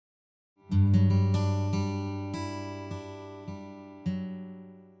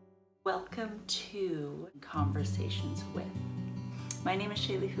Welcome to Conversations With. My name is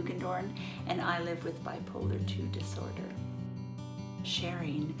Shaylee Hugendorn and I live with bipolar 2 disorder.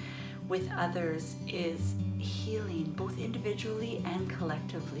 Sharing with others is healing, both individually and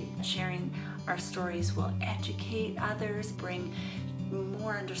collectively. Sharing our stories will educate others, bring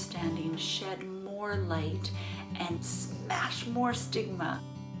more understanding, shed more light, and smash more stigma.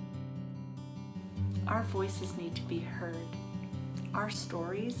 Our voices need to be heard. Our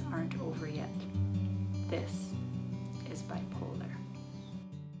stories aren't over yet. This is bipolar.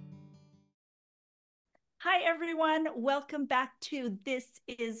 Hi everyone, welcome back to This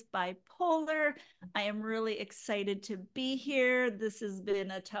is Bipolar. I am really excited to be here. This has been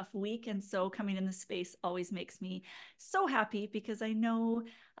a tough week, and so coming in the space always makes me so happy because I know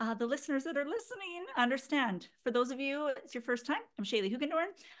the listeners that are listening understand. For those of you, it's your first time, I'm Shaylee Hugendorn.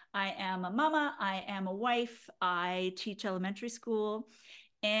 I am a mama, I am a wife, I teach elementary school,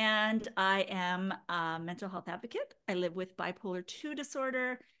 and I am a mental health advocate. I live with bipolar 2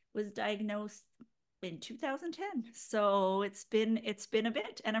 disorder, was diagnosed in 2010. So it's been a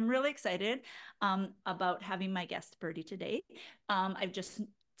bit, and I'm really excited about having my guest Birdy today. I've just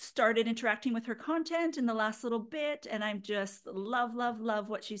started interacting with her content in the last little bit, and I'm just love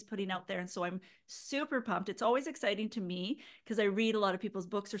what she's putting out there. And so I'm super pumped. It's always exciting to me because I read a lot of people's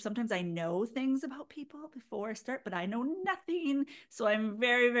books, or sometimes I know things about people before I start, but I know nothing. So I'm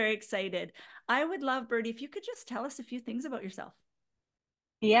very excited. I would love, Birdy, if you could just tell us a few things about yourself.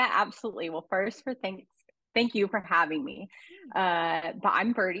 Yeah, absolutely. Well, first thank you for having me. But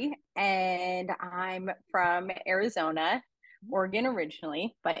I'm Birdy and I'm from Arizona, Oregon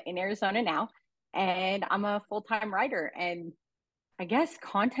originally, but in Arizona now. And I'm a full-time writer and I guess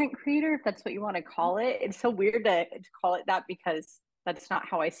content creator, if that's what you want to call it. It's so weird to call it that because that's not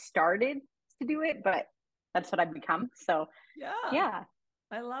how I started to do it, but that's what I've become. So Yeah. yeah,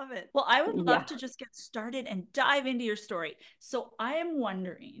 I love it. Well, I would love yeah. to just get started and dive into your story. So I am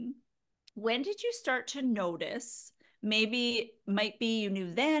wondering, when did you start to notice, maybe might be you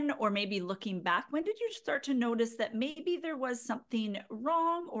knew then, or maybe looking back, when did you start to notice that maybe there was something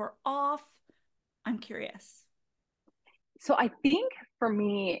wrong or off? I'm curious. So I think for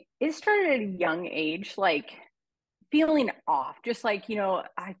me, it started at a young age, like feeling off, just like,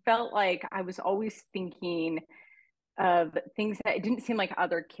 I felt like I was always thinking of things that it didn't seem like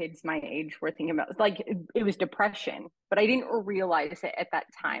other kids my age were thinking about. Like it was depression, but I didn't realize it at that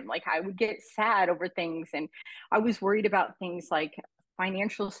time. Like I would get sad over things and I was worried about things like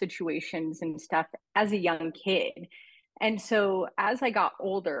financial situations and stuff as a young kid. And so as I got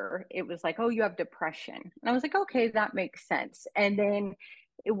older, it was like, oh, you have depression. And I was like, okay, that makes sense. And then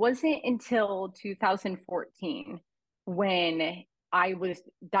it wasn't until 2014 when I was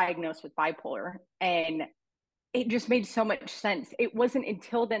diagnosed with bipolar. And it just made so much sense. It wasn't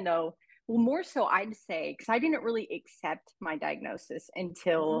until then, though, well, more so, I'd say, because I didn't really accept my diagnosis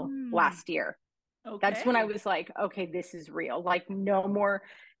until Mm, last year. That's when I okay. was like, okay, this is real. Like, no more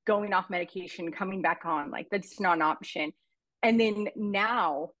going off medication, coming back on. Like, that's not an option. And then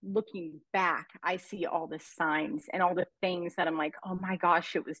now, looking back, I see all the signs and all the things that I'm like, oh my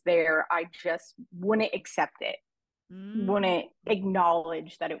gosh, it was there. I just wouldn't accept it, Mm. wouldn't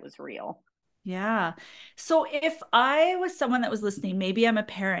acknowledge that it was real. Yeah. So if I was someone that was listening, maybe I'm a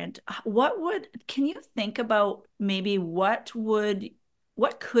parent, can you think about maybe what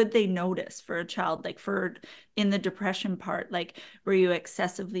could they notice for a child, like for in the depression part? Like, were you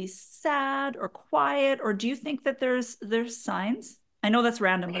excessively sad or quiet, or do you think that there's signs? I know that's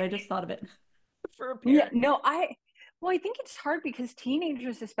random, but I just thought of it for a Yeah, parent. no, well, I think it's hard because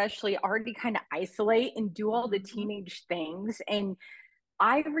teenagers especially already kind of isolate and do all the Mhm. teenage things. And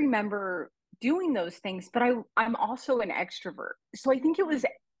I remember doing those things, but I'm also an extrovert. So I think it was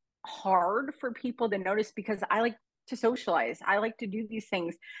hard for people to notice because I like to socialize. I like to do these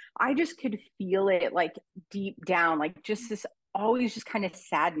things. I just could feel it like deep down, like just this always just kind of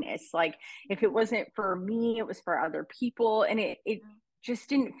sadness. Like if it wasn't for me, it was for other people. And it just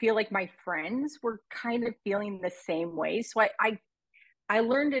didn't feel like my friends were kind of feeling the same way. So I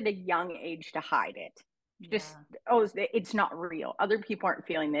learned at a young age to hide it. Just, Yeah. oh, it's not real. Other people aren't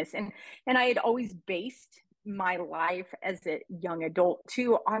feeling this. And I had always based my life as a young adult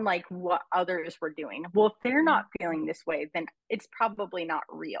too on like what others were doing. Well, if they're not feeling this way, then it's probably not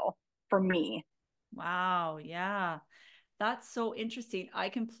real for me. Wow, yeah. That's so interesting. I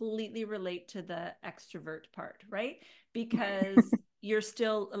completely relate to the extrovert part, right? Because you're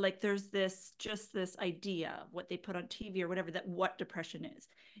still like there's this idea of what they put on TV or whatever, that what depression is.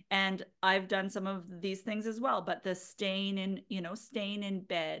 And I've done some of these things as well, but the staying in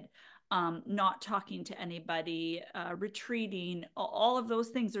bed, not talking to anybody, retreating, all of those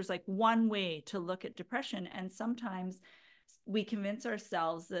things. There's like one way to look at depression. And sometimes we convince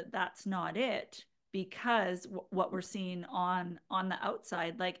ourselves that that's not it because what we're seeing on the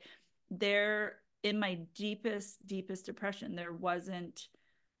outside, like there in my deepest depression, there wasn't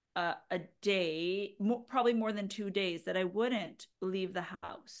a day, probably more than 2 days, that I wouldn't leave the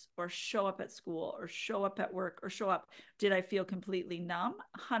house or show up at school or show up at work or show up. Did I feel completely numb?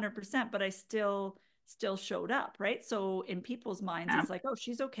 100%, but I still showed up, right? So in people's minds, Yeah. it's like, oh,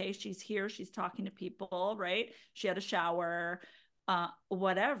 she's okay. She's here. She's talking to people, right? She had a shower,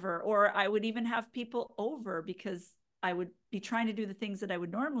 whatever. Or I would even have people over because I would be trying to do the things that I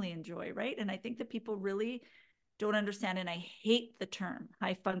would normally enjoy, right? And I think that people really don't understand, and I hate the term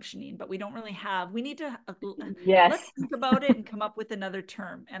high functioning, but we don't really have, we need to let's Yes. think about it and come up with another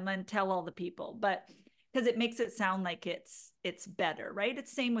term and then tell all the people. But because it makes it sound like it's better, right?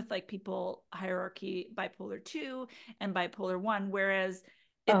 It's same with like people hierarchy bipolar 2 and bipolar 1, whereas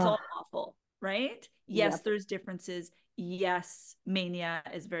it's Oh, all awful, right? Yes, yep. there's differences. Yes, mania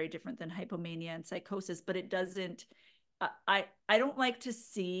is very different than hypomania and psychosis, but it doesn't, I don't like to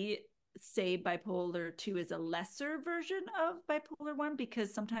see, say, bipolar 2 is a lesser version of bipolar 1,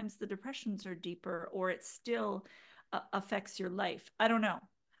 because sometimes the depressions are deeper or it still affects your life. I don't know.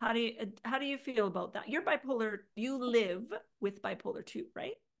 How do you feel about that? You're bipolar, you live with bipolar 2,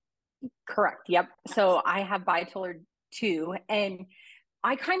 right? Correct. Yep. Yes. So I have bipolar too. And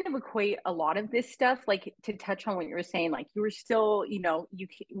I kind of equate a lot of this stuff, like to touch on what you were saying, like you were still, you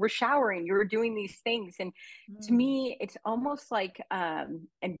were showering, you were doing these things. And to Mm. me, it's almost like, and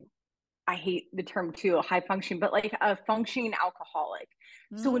I hate the term too, high function, but like a functioning alcoholic.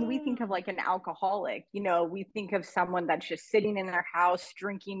 So when we think of Mm. like an alcoholic, we think of someone that's just sitting in their house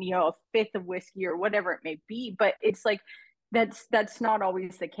drinking, a fifth of whiskey or whatever it may be. But it's like that's not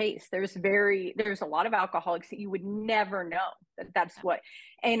always the case. There's a lot of alcoholics that you would never know that's Yeah. what.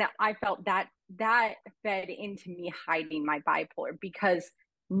 And I felt that fed into me hiding my bipolar because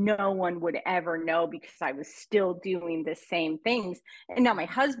no one would ever know because I was still doing the same things. And now my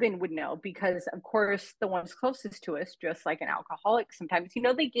husband would know because, of course, the ones closest to us, just like an alcoholic, sometimes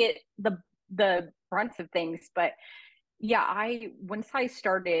they get the brunt of things. But yeah, I once I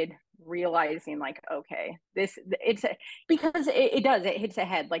started realizing, like, okay, because it hits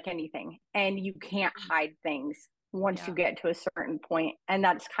ahead like anything, and you can't hide things once you Yeah. get to a certain point, and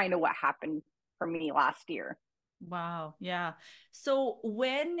that's kind of what happened for me last year. Wow. Yeah. So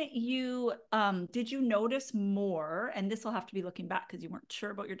when you did you notice more, and this will have to be looking back because you weren't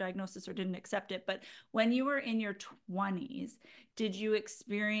sure about your diagnosis or didn't accept it, but when you were in your 20s, did you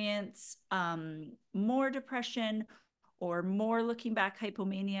experience more depression or more, looking back,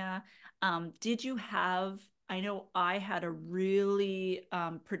 hypomania? Did you have, I know I had a really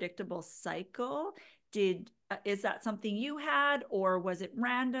predictable cycle. Did Is that something you had, or was it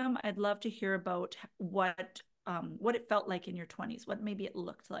random? I'd love to hear about what it felt like in your 20s, what maybe it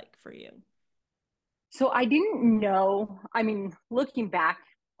looked like for you. So I didn't know. I mean, looking back,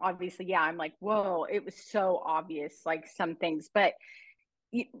 obviously, yeah, I'm like, whoa, it was so obvious, like some things. But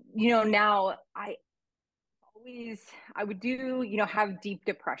you, now always, I would do, have deep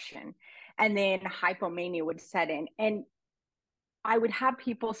depression, and then hypomania would set in, and I would have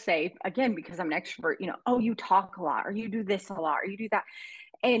people say again because I'm an extrovert, oh, you talk a lot, or you do this a lot, or you do that,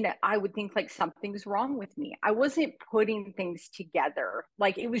 and I would think like something's wrong with me. I wasn't putting things together.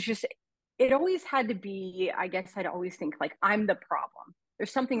 Like it always had to be, I guess I'd always think like I'm the problem.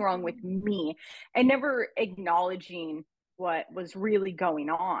 There's something wrong with me, and never acknowledging what was really going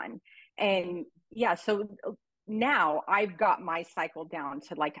on. And yeah, so now I've got my cycle down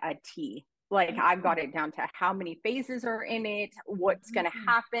to like a T. Like I've got it down to how many phases are in it, what's going to Mm.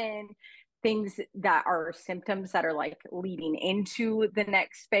 happen, things that are symptoms that are like leading into the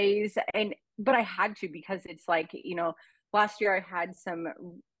next phase. And but I had to because it's like, last year I had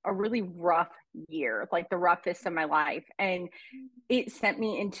a really rough year, like the roughest of my life, and it sent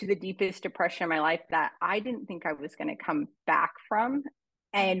me into the deepest depression of my life that I didn't think I was going to come back from.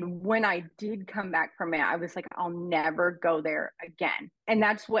 And when I did come back from it, I was like, I'll never go there again. And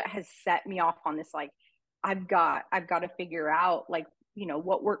that's what has set me off on this, like, I've got to figure out, like,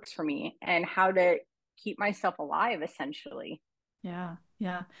 what works for me and how to keep myself alive, essentially. Yeah,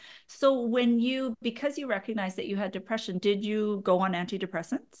 yeah. So because you recognized that you had depression, did you go on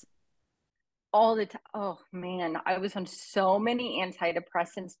antidepressants? All the time. Oh man, I was on so many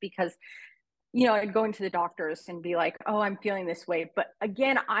antidepressants because I'd go into the doctors and be like, oh, I'm feeling this way. But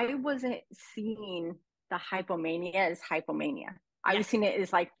again, I wasn't seeing the hypomania as hypomania. I Yeah. was seeing it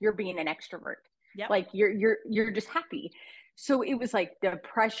as like you're being an extrovert. Yep. Like you're just happy. so it was like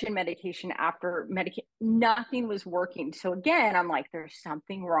depression medication after medication, nothing was working. So again, I'm like, there's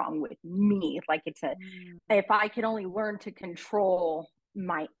something wrong with me. Like it's a, Mm, if I could only learn to control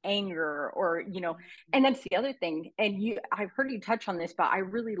my anger or, and that's the other thing. And I've heard you touch on this, but I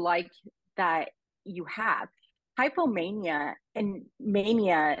really like that you have hypomania and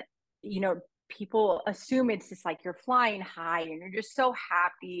mania, people assume it's just like you're flying high and you're just so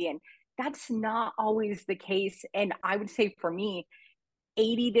happy. And that's not always the case. And I would say for me,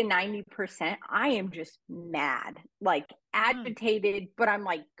 80 to 90%, I am just mad, like mm, agitated, but I'm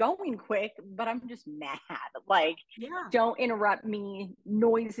like going quick, but I'm just mad. Like, yeah. don't interrupt me.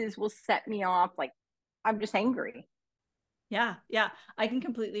 Noises will set me off. Like, I'm just angry. Yeah, yeah, I can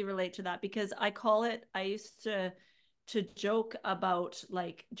completely relate to that because I used to joke about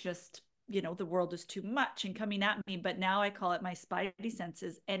like just, the world is too much and coming at me, but now I call it my spidey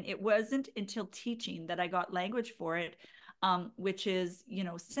senses. And it wasn't until teaching that I got language for it, which is,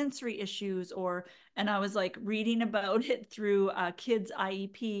 sensory issues and I was like reading about it through kids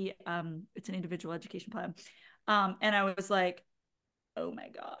IEP. It's an individual education plan. And I was like, oh my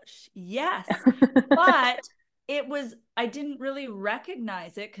gosh, yes. But I didn't really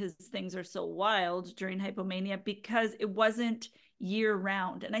recognize it because things are so wild during hypomania because it wasn't year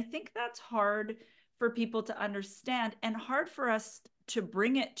round. And I think that's hard for people to understand and hard for us to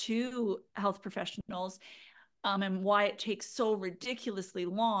bring it to health professionals. And why it takes so ridiculously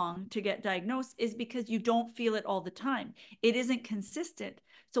long to get diagnosed is because you don't feel it all the time. It isn't consistent.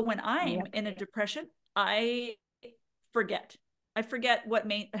 So when I'm Yep. in a depression, I forget. I forget what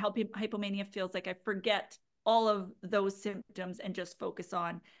hypomania feels like. I forget all of those symptoms and just focus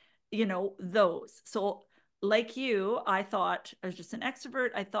on, those. So, like you, I thought I was just an extrovert.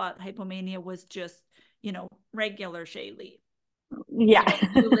 I thought hypomania was just, regular Shaylee. Yeah.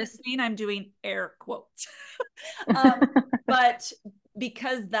 You listening, I'm doing air quotes. um, but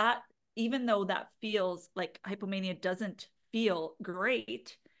because even though that feels like hypomania doesn't feel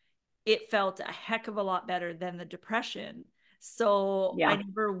great, it felt a heck of a lot better than the depression. So I Yeah.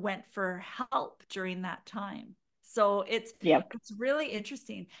 never went for help during that time. So Yep. it's really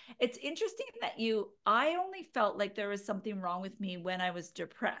interesting. It's interesting that I only felt like there was something wrong with me when I was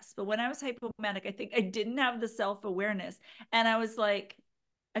depressed. But when I was hypomanic, I think I didn't have the self-awareness. And I was like,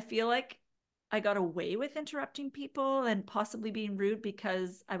 I feel like I got away with interrupting people and possibly being rude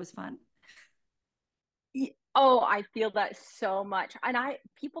because I was fun. Oh, I feel that so much. And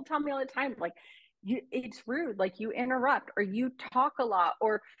people tell me all the time, like, it's rude, like you interrupt or you talk a lot,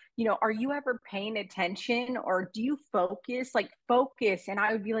 or, are you ever paying attention or do you focus? Like, focus. And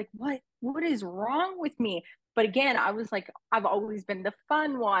I would be like, what is wrong with me? But again, I was like, I've always been the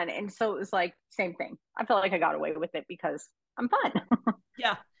fun one. And so it was like, same thing. I felt like I got away with it because I'm fun.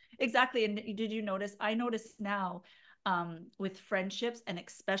 Yeah, exactly. And did you notice? I notice now with friendships and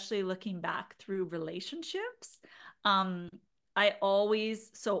especially looking back through relationships. Um,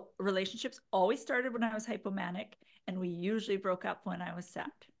 so relationships always started when I was hypomanic, and we usually broke up when I was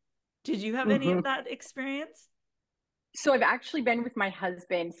sad. Did you have any of Mhm. that experience? So I've actually been with my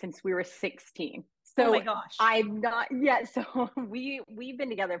husband since we were 16. Oh my So gosh. I'm not yet. So we've been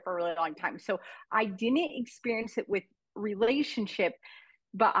together for a really long time. So I didn't experience it with relationship,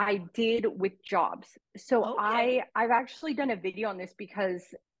 but I did with jobs. So Okay. I've actually done a video on this because,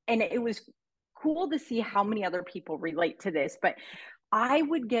 and it was cool to see how many other people relate to this, but I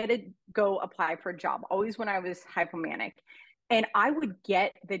would go apply for a job always when I was hypomanic. And I would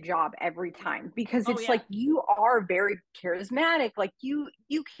get the job every time because Oh it's yeah. like you are very charismatic. Like you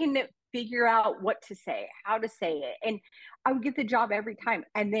can figure out what to say, how to say it. And I would get the job every time.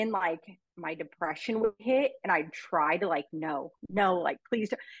 And then like my depression would hit and I'd try to like, no, no, like please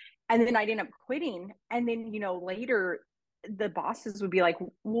don't. And then I'd end up quitting. And then, later the bosses would be like,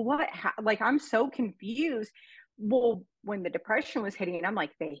 well, what? Like, I'm so confused. Well, when the depression was hitting, I'm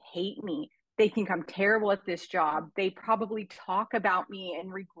like, they hate me. They think I'm terrible at this job. They probably talk about me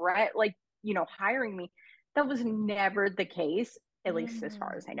and regret, like, hiring me. That was never the case, at least as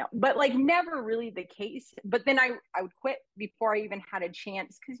far Mm, as I know. But like, never really the case. But then I would quit before I even had a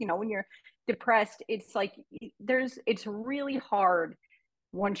chance because, when you're depressed, it's like it's really hard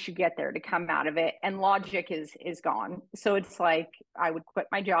once you get there to come out of it, and logic is gone. So it's like I would quit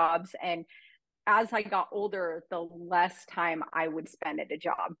my jobs, and as I got older, the less time I would spend at a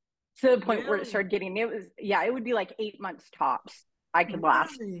job, to the point where it really? started getting, it would be like 8 months tops I could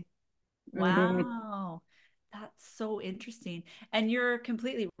last. Really? Hmm. Wow. That's so interesting. And you're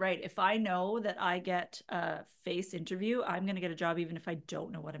completely right. If I know that I get a face interview, I'm going to get a job even if I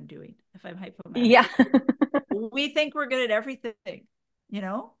don't know what I'm doing, if I'm hypomanic, Yeah. because we think we're good at everything, you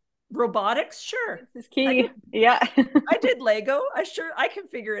know? Robotics, sure. This is I key. did Yeah. I did Lego. I can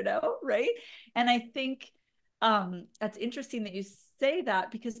figure it out, right? And I think that's interesting that you say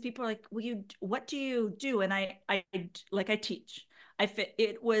that because people are like, "Well, you what do you do?" And I teach.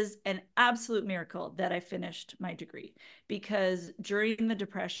 It was an absolute miracle that I finished my degree because during the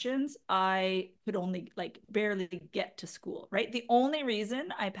depressions, I could only like barely get to school, right? The only reason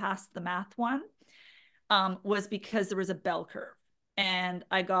I passed the math one was because there was a bell curve and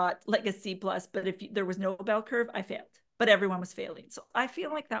I got like a C plus, but if there was no bell curve, I failed. But everyone was failing. So I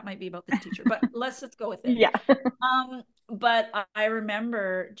feel like that might be about the teacher, but let's just go with it. Yeah. But I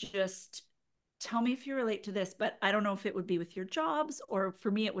remember just tell me if you relate to this, but I don't know if it would be with your jobs or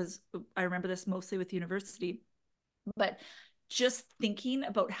for me, it was, I remember this mostly with university, but just thinking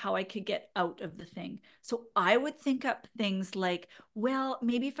about how I could get out of the thing. So I would think up things like, well,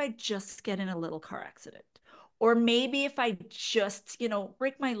 maybe if I just get in a little car accident, or maybe if I just,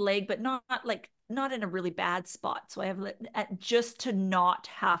 break my leg, but not in a really bad spot. So I have just to not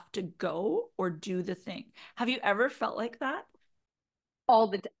have to go or do the thing. Have you ever felt like that? All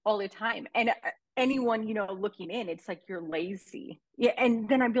the time. And anyone, looking in, it's like you're lazy. Yeah, and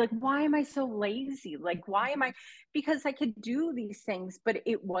then I'd be like, why am I so lazy? Like, why am I? Because I could do these things, but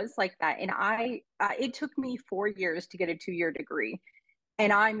it was like that. And it took me 4 years to get a 2-year degree.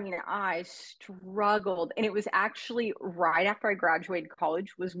 And I mean, I struggled. And it was actually right after I graduated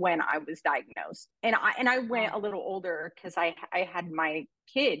college was when I was diagnosed. And I went Wow. a little older because I had my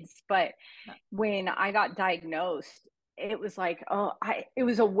kids, but Yeah. when I got diagnosed, it was like, oh, it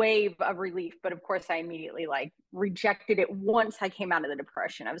was a wave of relief. But of course, I immediately like rejected it once I came out of the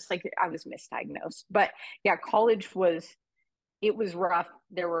depression. I was like, I was misdiagnosed. But yeah, college was, it was rough.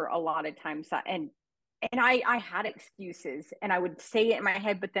 There were a lot of times that, and I had excuses and I would say it in my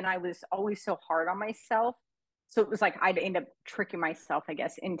head, but then I was always so hard on myself. So it was like I'd end up tricking myself, I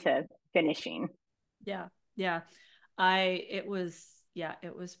guess, into finishing. Yeah. Yeah. It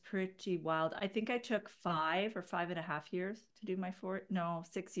was pretty wild. I think I took 5 or 5.5 years to do my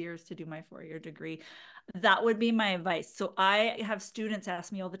 6 years to do my 4-year degree. That would be my advice. So I have students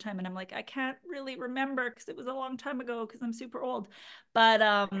ask me all the time, and I'm like, I can't really remember because it was a long time ago because I'm super old. But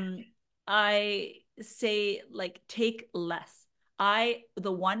I say like take less.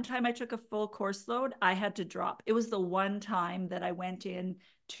 The one time I took a full course load, I had to drop. It was the one time that I went in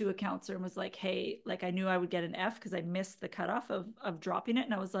to a counselor and was like, hey, like I knew I would get an F because I missed the cutoff of dropping it.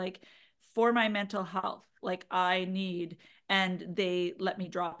 And I was like, for my mental health, like I need, and they let me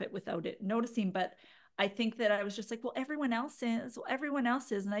drop it without it noticing. But I think that I was just like, well, everyone else is, well, everyone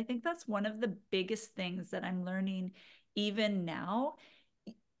else is. And I think that's one of the biggest things that I'm learning even now.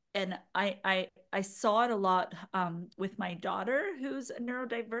 And I saw it a lot with my daughter who's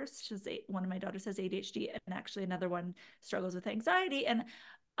neurodiverse. One of my daughters has ADHD, and actually another one struggles with anxiety. And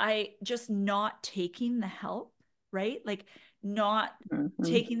I just not taking the help, right? Like not Mhm.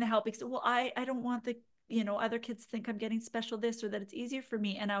 taking the help because well, I don't want the other kids think I'm getting special this or that it's easier for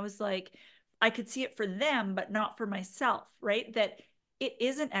me. And I was like, I could see it for them, but not for myself, right? That it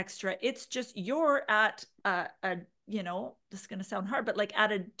isn't extra. It's just you're at this is going to sound hard, but like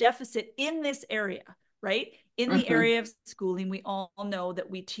at a deficit in this area, right? In the Mhm. area of schooling, we all know that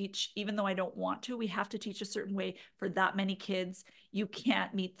we teach, even though I don't want to, we have to teach a certain way for that many kids. You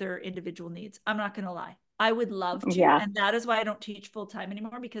can't meet their individual needs. I'm not going to lie. I would love to. Yeah. And that is why I don't teach full time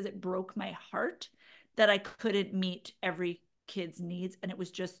anymore because it broke my heart that I couldn't meet every kid's needs. And it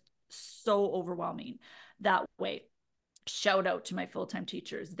was just so overwhelming that way. Shout out to my full-time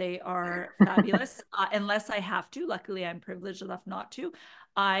teachers. They are fabulous. Unless I have to, luckily I'm privileged enough not to.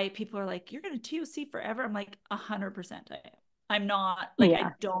 People are like, you're going to TOC forever. I'm like 100% I am. I'm not like, I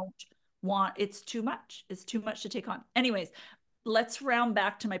Yeah. don't want, it's too much. It's too much to take on. Anyways, let's round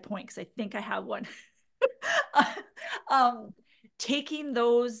back to my point because I think I have one. um, Taking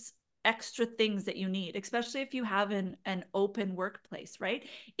those extra things that you need, especially if you have an open workplace, right?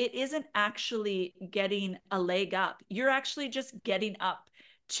 It isn't actually getting a leg up. You're actually just getting up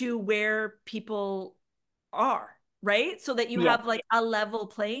to where people are, right? So that you Yeah. have like a level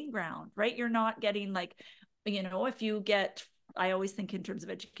playing ground, right? You're not getting like, if you get, I always think in terms of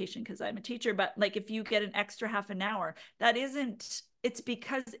education because I'm a teacher, but like if you get an extra half an hour, that isn't, it's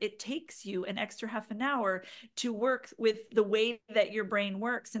because it takes you an extra half an hour to work with the way that your brain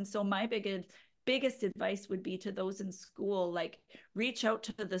works. And so my biggest advice would be to those in school, like reach out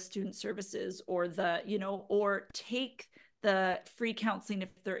to the student services or or take the free counseling if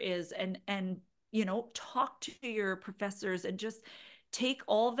there is, and talk to your professors and just take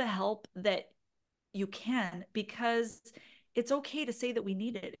all the help that you can, because it's okay to say that we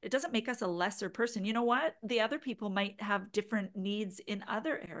need it. It doesn't make us a lesser person. You know what? The other people might have different needs in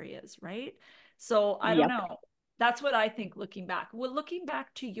other areas, right? So I don't Yep. know. That's what I think looking back. Well, looking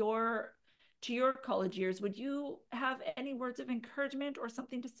back to your college years, would you have any words of encouragement or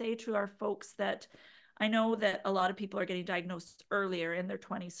something to say to our folks that I know that a lot of people are getting diagnosed earlier in their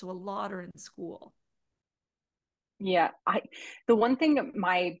 20s, so a lot are in school. Yeah, the one thing that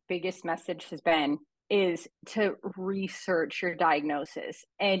my biggest message has been is to research your diagnosis.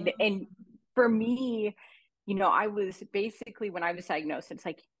 And Mm. for me, I was basically when I was diagnosed, it's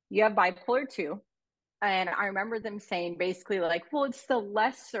like you have bipolar 2. And I remember them saying basically like, well, it's the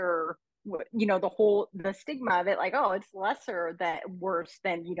lesser, the stigma of it, like, oh, it's lesser that worse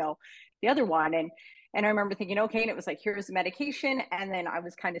than, the other one. And I remember thinking, okay, and it was like, here's the medication, and then I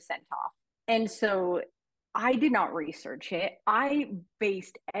was kind of sent off. And so I did not research it. I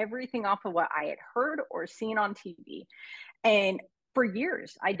based everything off of what I had heard or seen on TV. And for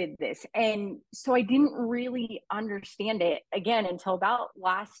years, I did this. And so I didn't really understand it again until about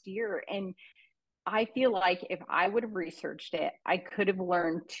last year. And I feel like if I would have researched it, I could have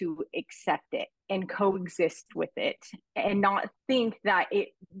learned to accept it and coexist with it and not think that it,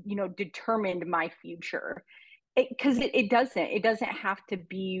 determined my future. Because it doesn't have to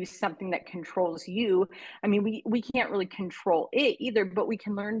be something that controls you. I mean, we can't really control it either, but we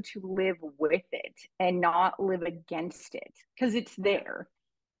can learn to live with it and not live against it because it's Yeah. there.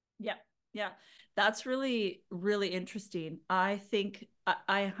 Yeah. Yeah. That's really, really interesting. I think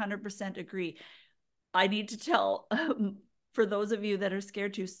I 100% agree. I need to tell for those of you that are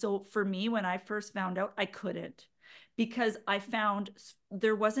scared to. So for me, when I first found out, I couldn't because I found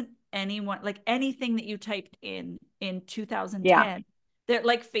there wasn't anyone like anything that you typed in Yeah. 2010 that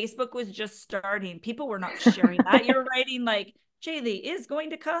like Facebook was just starting. People were not sharing that. You're writing like Jaylee is going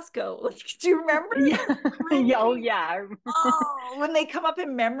to Costco. Like, do you remember? Yeah. Yeah. Oh, Cringy. yeah. Oh, when they come up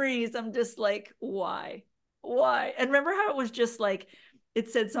in memories, I'm just like, why? Why? And remember how it was just like it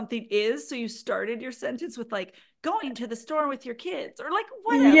said something is, so you started your sentence with like going to the store with your kids or like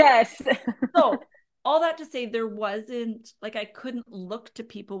whatever. Yes. So, all that to say, there wasn't like I couldn't look to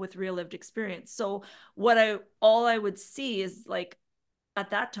people with real lived experience. So, all I would see is like at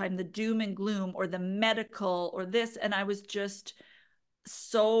that time the doom and gloom or the medical or this, and I was just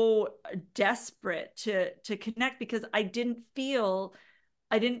so desperate to connect because I didn't feel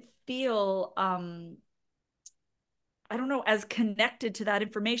I don't know, as connected to that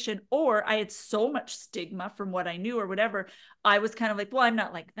information, or I had so much stigma from what I knew or whatever. I was kind of like, well, I'm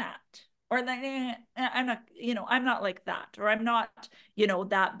not like that. Or I'm not, I'm not like that, or I'm not,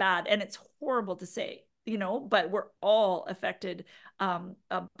 that bad. And it's horrible to say, but we're all affected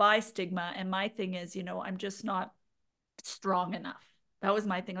by stigma. And my thing is, I'm just not strong enough. That was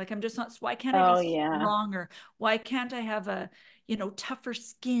my thing. Like, I'm just not, why can't I be Oh, yeah. stronger? Why can't I have a, tougher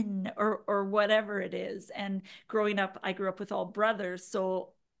skin or whatever it is? And growing up, I grew up with all brothers.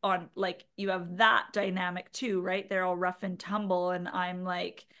 So on like you have that dynamic too, right? They're all rough and tumble, and I'm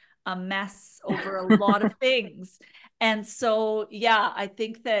like a mess over a lot of things. And so, yeah, I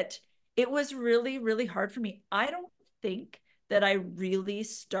think that it was really, really hard for me. I don't think that I really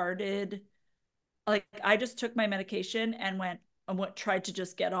started like I just took my medication and went and what tried to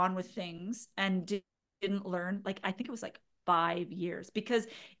just get on with things and didn't learn. Like I think it was like 5 years because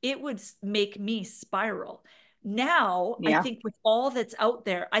it would make me spiral. Now I Yeah. think with all that's out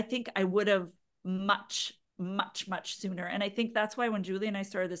there, I think I would have much much sooner. And I think that's why when Julie and I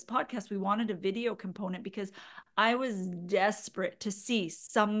started this podcast, we wanted a video component because I was desperate to see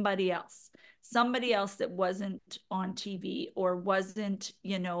somebody else that wasn't on TV or wasn't,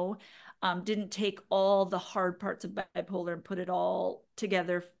 didn't take all the hard parts of bipolar and put it all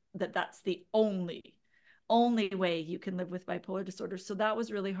together, that's the only way you can live with bipolar disorder. So that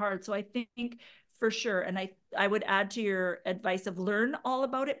was really hard. So I think for sure, and I would add to your advice of learn all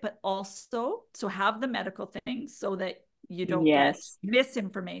about it, but also so have the medical things so that you don't get Yes.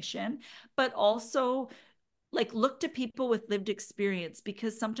 misinformation, but also like look to people with lived experience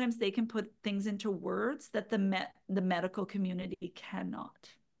because sometimes they can put things into words that the medical community cannot.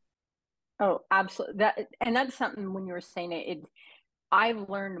 Oh, absolutely. That's something when you were saying it, I've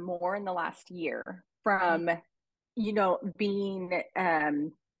learned more in the last year from, being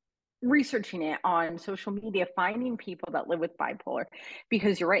researching it on social media, finding people that live with bipolar,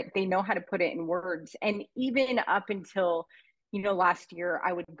 because you're right, they know how to put it in words. And even up until, last year,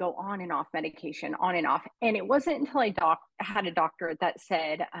 I would go on and off medication, on and off. And it wasn't until I had a doctor that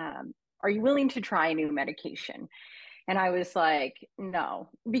said, are you willing to try a new medication? And I was like, no,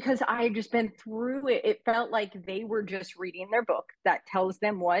 because I had just been through it. It felt like they were just reading their book that tells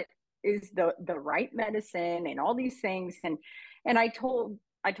them what is the right medicine and all these things. And I told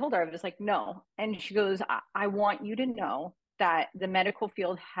her, I was like, no. And she goes, I want you to know that the medical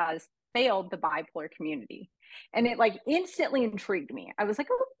field has failed the bipolar community. And it like instantly intrigued me. I was like,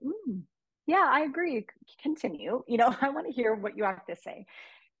 oh, yeah, I agree. Continue. I want to hear what you have to say.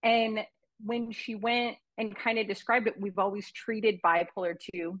 And when she went and kind of described it, we've always treated bipolar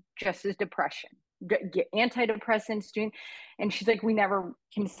 2 just as depression, get antidepressants, doing, and she's like, we never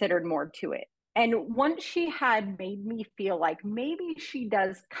considered more to it. And once she had made me feel like maybe she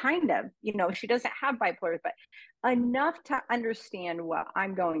does kind of, she doesn't have bipolar, but enough to understand what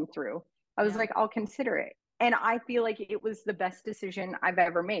I'm going through, I was Yeah. like, I'll consider it. And I feel like it was the best decision I've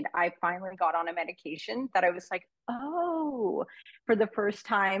ever made. I finally got on a medication that I was like, oh, for the first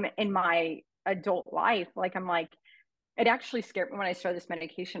time in my adult life, like I'm like, it actually scared me when I started this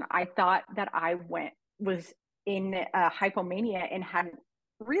medication. I thought that I was in hypomania and hadn't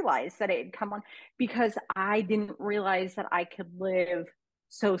realized that it had come on, because I didn't realize that I could live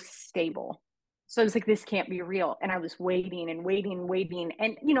so stable. So I was like, this can't be real. And I was waiting and waiting and waiting.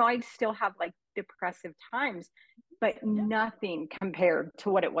 And, I'd still have like depressive times, but Yeah. nothing compared to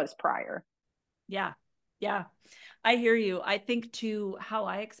what it was prior. Yeah. Yeah. I hear you. I think too, how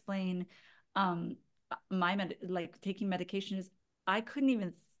I explain um like taking medication is I couldn't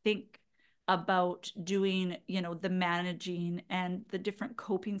even think about doing, the managing and the different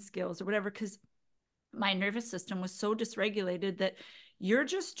coping skills or whatever, because my nervous system was so dysregulated that you're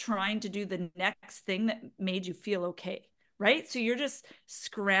just trying to do the next thing that made you feel okay. Right. So you're just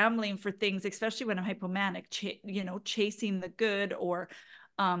scrambling for things, especially when I'm hypomanic, chasing the good, or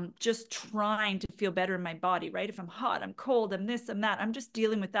just trying to feel better in my body. Right. If I'm hot, I'm cold, I'm this, I'm that. I'm just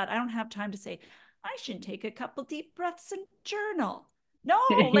dealing with that. I don't have time to say, I should take a couple deep breaths and journal. No,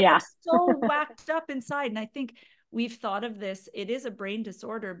 like I'm Yeah. so whacked up inside. And I think we've thought of this, it is a brain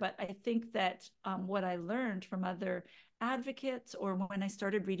disorder, but I think that what I learned from other advocates, or when I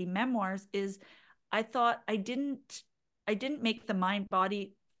started reading memoirs, is I thought I didn't make the mind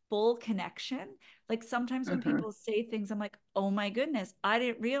body full connection. Like sometimes when Hmm. people say things, I'm like, oh my goodness, I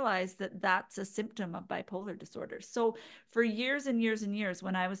didn't realize that that's a symptom of bipolar disorder. So for years and years and years,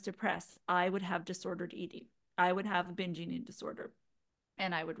 when I was depressed, I would have disordered eating, I would have a binge eating disorder,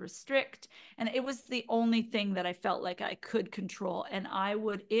 and I would restrict. And it was the only thing that I felt like I could control. And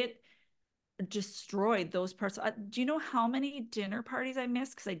it destroyed those parts. Do you know how many dinner parties I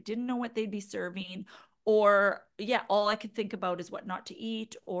missed because I didn't know what they'd be serving? Or, yeah, all I could think about is what not to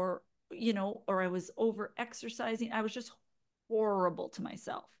eat, or I was over exercising. I was just horrible to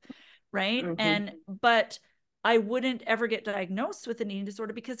myself. Right. Hmm. But I wouldn't ever get diagnosed with an eating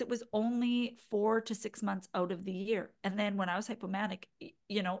disorder because it was only 4 to 6 months out of the year. And then when I was hypomanic,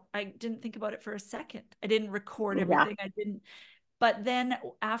 I didn't think about it for a second. I didn't record Yeah. everything. I didn't. But then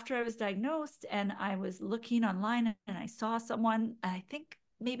after I was diagnosed and I was looking online and I saw someone, I think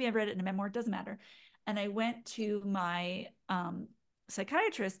maybe I read it in a memoir, it doesn't matter. And I went to my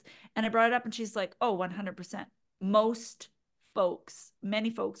psychiatrist and I brought it up, and she's like, oh, 100%. Most many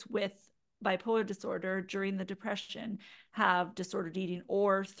folks with bipolar disorder during the depression have disordered eating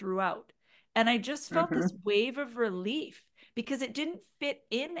or throughout. And I just felt Hmm. this wave of relief because it didn't fit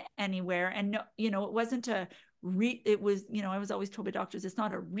in anywhere. And no, it wasn't it was, I was always told by doctors, it's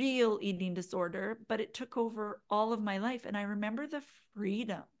not a real eating disorder, but it took over all of my life. And I remember the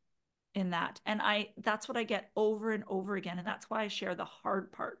freedom in that. And that's what I get over and over again. And that's why I share the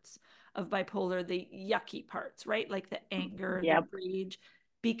hard parts of bipolar, the yucky parts, right? Like the anger, the Yep. rage,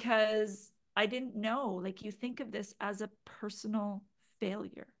 because I didn't know, like you think of this as a personal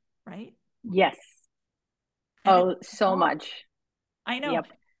failure, right? Yes. And it's Oh, so not. much. I know. Yep.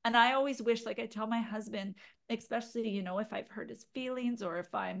 And I always wish, like I tell my husband, especially, if I've hurt his feelings, or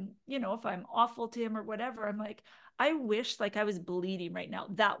if I'm awful to him or whatever, I'm like, I wish like I was bleeding right now.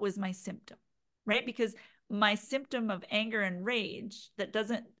 That was my symptom, right? Because my symptom of anger and rage that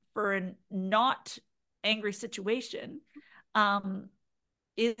doesn't, for a not angry situation, um,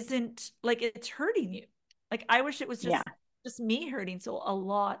 isn't like it's hurting you. Like I wish it was Yeah. just me hurting. So a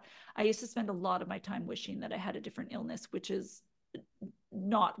lot, I used to spend a lot of my time wishing that I had a different illness, which is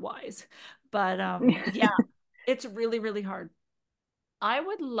not wise. But yeah, it's really, really hard. I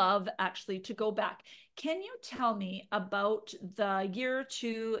would love actually to go back. Can you tell me about the year or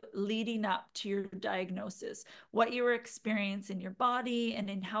two leading up to your diagnosis, what you were experiencing in your body and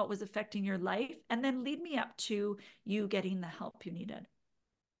in how it was affecting your life, and then lead me up to you getting the help you needed?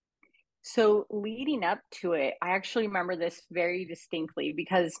 So leading up to it, I actually remember this very distinctly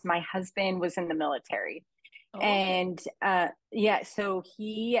because my husband was in the military. Oh, okay. And yeah, so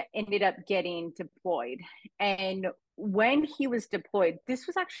he ended up getting deployed. And when he was deployed, this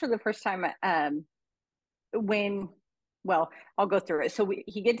was actually the first time when, well, I'll go through it. So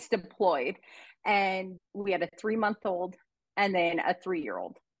he gets deployed, and we had a 3 month old and then a 3 year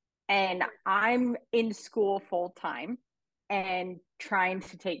old. And I'm in school full time and trying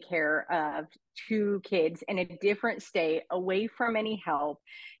to take care of two kids in a different state, away from any help,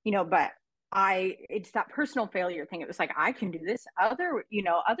 but it's that personal failure thing. It was like, I can do this. Other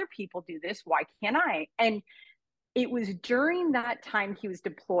people do this. Why can't I? And it was during that time he was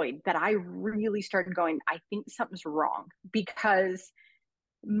deployed that I really started going, I think something's wrong, because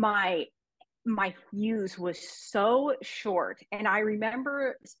my fuse was so short. And I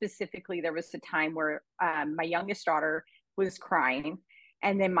remember specifically there was a time where my youngest daughter was crying,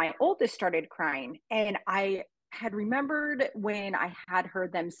 and then my oldest started crying. And I had remembered when I had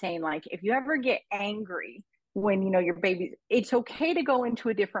heard them saying, like, if you ever get angry when your baby, it's okay to go into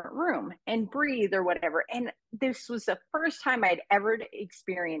a different room and breathe or whatever. And this was the first time I'd ever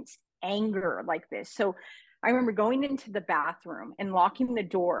experienced anger like this. So I remember going into the bathroom and locking the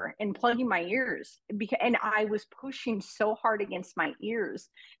door and plugging my ears, and I was pushing so hard against my ears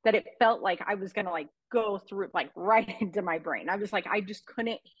that it felt like I was going to like go through like right into my brain. I was like, I just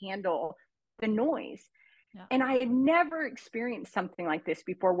couldn't handle the noise. Yeah. And I had never experienced something like this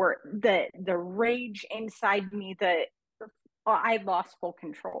before, where the rage inside me, I lost full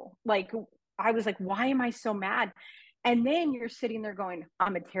control. Like, I was like, why am I so mad? And then you're sitting there going,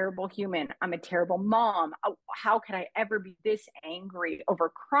 I'm a terrible human. I'm a terrible mom. How could I ever be this angry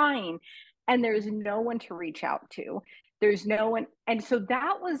over crying? And there's no one to reach out to. There's no one. And so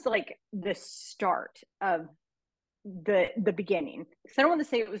that was like the start of the beginning. So I don't want to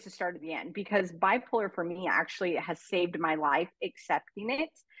say it was the start of the end, because bipolar for me actually has saved my life accepting it.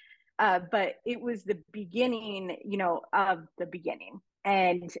 But it was the beginning, of the beginning.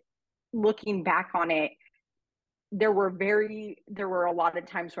 And looking back on it, there were a lot of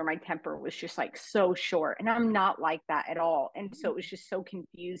times where my temper was just like so short, and I'm not like that at all. And so it was just so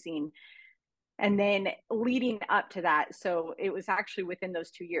confusing. And then leading up to that, so it was actually within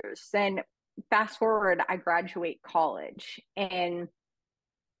those 2 years. Then fast forward, I graduate college, and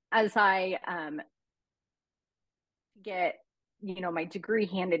as I get my degree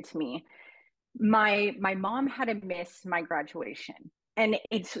handed to me, my mom had to miss my graduation. And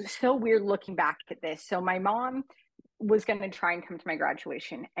it's so weird looking back at this. So my mom was going to try and come to my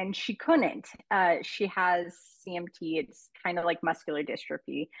graduation, and she couldn't. She has CMT. It's kind of like muscular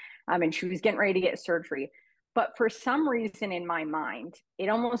dystrophy. And she was getting ready to get surgery. But for some reason in my mind, it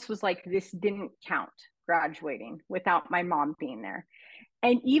almost was like this didn't count, graduating without my mom being there.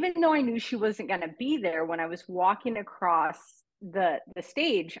 And even though I knew she wasn't going to be there, when I was walking across the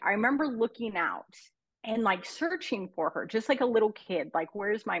stage, I remember looking out and like searching for her, just like a little kid, like,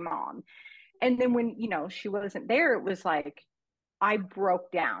 where's my mom? And then when she wasn't there, it was like I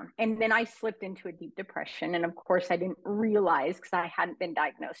broke down, and then I slipped into a deep depression. And of course I didn't realize, because I hadn't been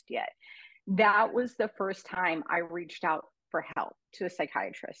diagnosed yet. That was the first time I reached out for help to a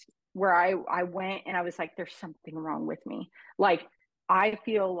psychiatrist, where I went and I was like, there's something wrong with me. Like, I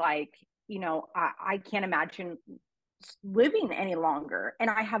feel like, I can't imagine living any longer, and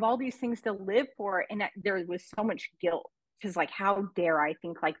I have all these things to live for. And there was so much guilt, because like, how dare I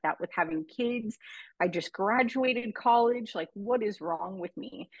think like that with having kids? I just graduated college. Like, what is wrong with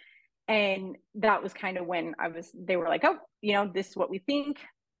me? And that was kind of when they were like, oh, this is what we think.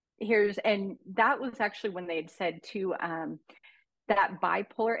 And that was actually when they had said to that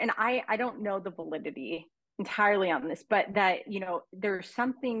bipolar, and I don't know the validity entirely on this, but that there's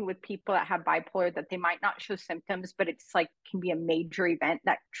something with people that have bipolar, that they might not show symptoms, but it's like can be a major event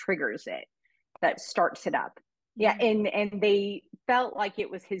that triggers it, that starts it up. Yeah. Yeah. And they felt like it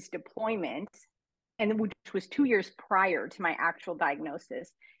was his deployment, and which was 2 years prior to my actual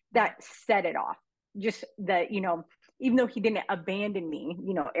diagnosis, Yeah. that set it off. Just that, even though he didn't abandon me,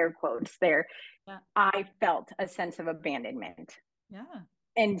 air quotes there, Yeah. I felt a sense of abandonment. Yeah.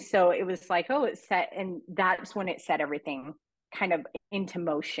 And so it was like, oh, it's set. And that's when it set everything kind of into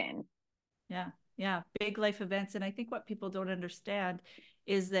motion. Yeah. Yeah. Big life events. And I think what people don't understand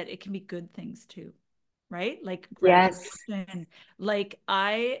is that it can be good things too, right? Like Yes. graduation. Like,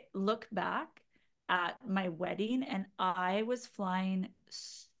 I look back at my wedding and I was flying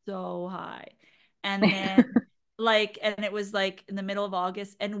so high. And then and it was like in the middle of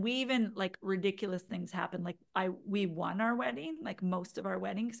August, and we even like ridiculous things happened. Like, we won our wedding, like most of our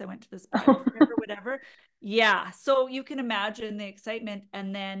wedding, because I went to this Bible fair or whatever. Yeah. So you can imagine the excitement.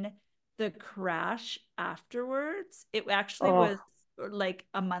 And then the crash afterwards, it actually Oh, was like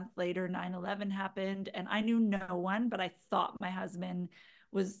a month later, 9/11 happened, and I knew no one, but I thought my husband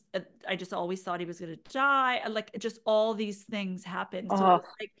was I just always thought he was going to die. Like just all these things happened. So it was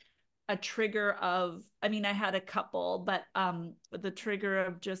Oh, like a trigger of, I mean, I had a couple, but the trigger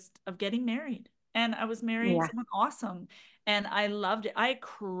of just of getting married. And I was marrying yeah. someone awesome. And I loved it. I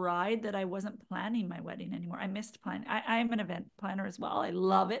cried that I wasn't planning my wedding anymore. I missed planning. I'm an event planner as well. I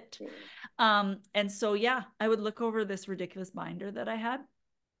love it. And so yeah, I would look over this ridiculous binder that I had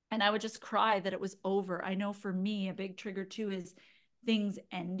and I would just cry that it was over. I know for me, a big trigger too is things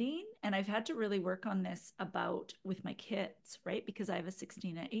ending. And I've had to really work on this about with my kids, right? Because I have a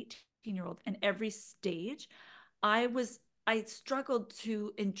 16 and 18-year old, and every stage I struggled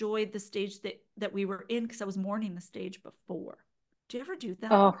to enjoy the stage that we were in because I was mourning the stage before. Do you ever do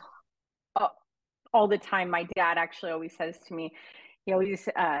that? Oh, oh, all the time. My dad actually always says to me, he always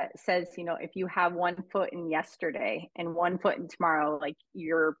says, if you have one foot in yesterday and one foot in tomorrow, like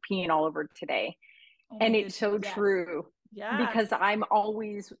you're peeing all over today. Oh my And it's goodness. so Yes. true Yes. because I'm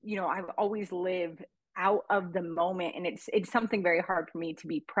always, I've always lived out of the moment, and it's something very hard for me to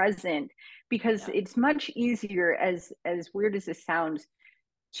be present because Yeah. it's much easier, as weird as this sounds,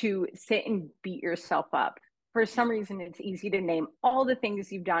 to sit and beat yourself up. For Yeah. some reason, it's easy to name all the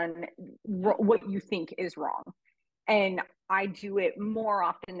things you've done, Yeah. what you think is wrong. And I do it more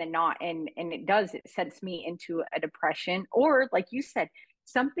often than not. And it sets me into a depression. Or like you said,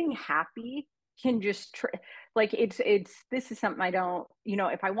 something happy can just like this is something I don't,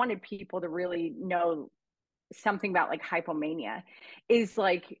 if I wanted people to really know something about like hypomania, is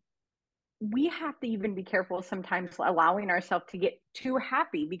like we have to even be careful sometimes allowing ourselves to get too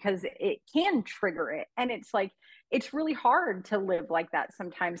happy because it can trigger it. And it's like, it's really hard to live like that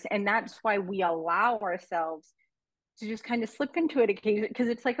sometimes. And that's why we allow ourselves to just kind of slip into it occasionally because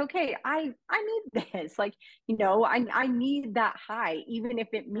it's like, okay, I need this. Like, I need that high, even if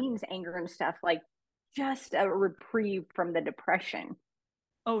it Yeah. means anger and stuff, like just a reprieve from the depression.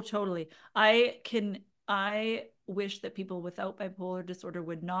 Oh, totally. I wish that people without bipolar disorder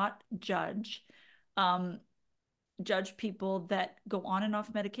would not um, judge people that go on and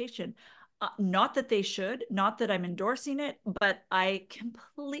off medication. Not that they should, not that I'm endorsing it, but I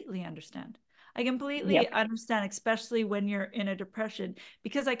completely understand. I completely Yep. understand, especially when you're in a depression,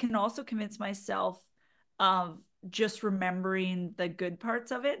 because I can also convince myself of just remembering the good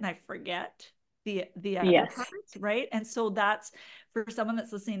parts of it and I forget the other Yes. parts, right? And so that's for someone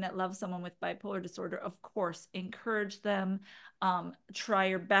that's listening that loves someone with bipolar disorder, of course, encourage them, try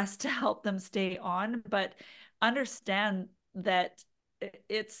your best to help them stay on, but understand that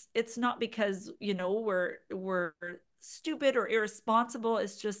it's not because we're stupid or irresponsible.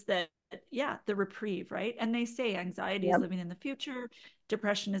 It's just that yeah, the reprieve, right? And they say anxiety is Yep. living in the future,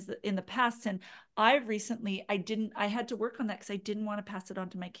 depression is in the past. And I've recently I had to work on that because I didn't want to pass it on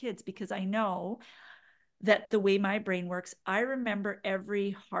to my kids because I know that the way my brain works, I remember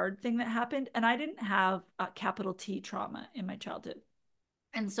every hard thing that happened, and I didn't have a capital T trauma in my childhood.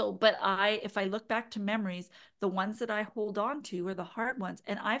 And so, but if I look back to memories, the ones that I hold on to are the hard ones.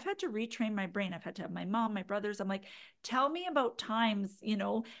 And I've had to retrain my brain. I've had to have my mom, my brothers. I'm like, tell me about times,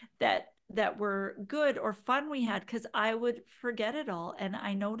 that were good or fun we had, because I would forget it all. And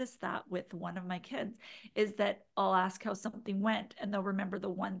I noticed that with one of my kids is that I'll ask how something went and they'll remember the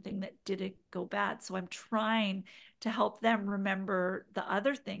one thing that didn't go bad. So I'm trying to help them remember the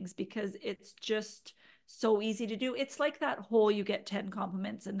other things because it's just so easy to do. It's like that whole you get 10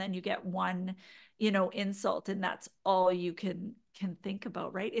 compliments and then you get one, insult and that's all you can think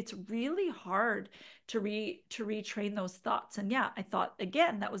about, right? It's really hard to retrain those thoughts. And yeah, I thought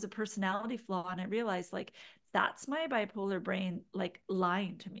again that was a personality flaw and I realized like that's my bipolar brain like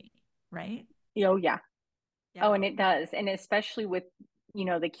lying to me, right? Oh, yeah. Yeah. Oh, and it does. And especially with,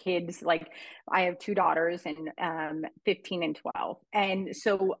 the kids, like I have two daughters and 15 and 12. And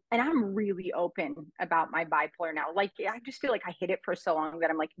so, and I'm really open about my bipolar now. Like, I just feel like I hid it for so long that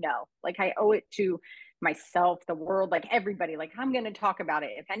I'm like, no, like I owe it to myself, the world, like everybody, like I'm going to talk about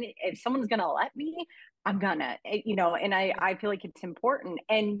it. If someone's going to let me, I'm gonna, and Yeah. I feel like it's important.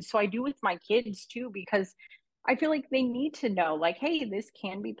 And so I do with my kids too, because I feel like they need to know, like, hey, this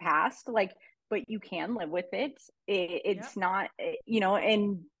can be passed. Like, but you can live with it. Yeah. It's not,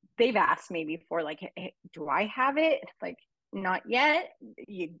 and they've asked me before, like, hey, do I have it? Like, not yet.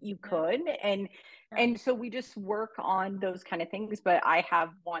 You Yeah. could, Yeah. and so we just work on those kind of things. But I have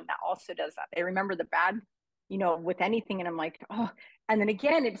one that also does that. They remember the bad, with anything, and I'm like, oh, and then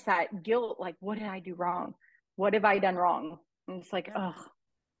again, it's that guilt. Like, what did I do wrong? What have I done wrong? And it's like, Yeah. oh,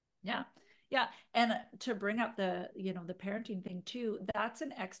 Yeah. Yeah. And to bring up the parenting thing too, that's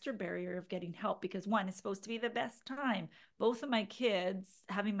an extra barrier of getting help because one, it's supposed to be the best time. Both of my kids,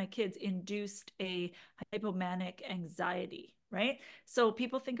 having my kids induced a hypomanic anxiety, right? So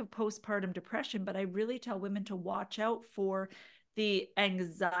people think of postpartum depression, but I really tell women to watch out for the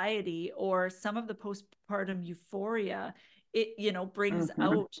anxiety or some of the postpartum euphoria. It, brings Mm-hmm.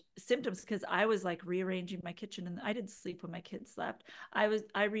 out symptoms, because I was like rearranging my kitchen and I didn't sleep when my kids slept. I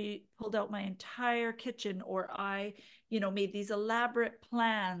pulled out my entire kitchen, or I, made these elaborate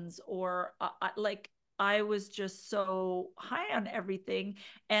plans, or like I was just so high on everything.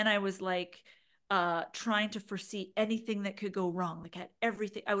 And I was like, trying to foresee anything that could go wrong. Like, at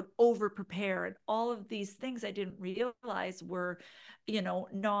everything, I would over prepare, and all of these things I didn't realize were,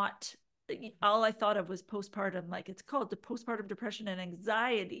 not all I thought of was postpartum, like it's called the postpartum depression and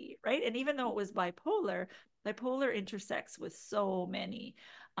anxiety, right? And even though it was bipolar intersects with so many,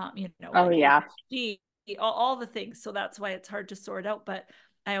 Oh like yeah. ADHD, all the things. So that's why it's hard to sort out. But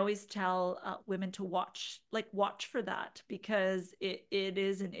I always tell women to watch for that, because it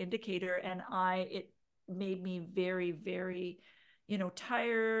is an indicator. And it made me very, very,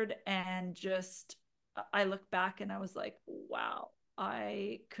 tired, and just, I look back and I was like, wow,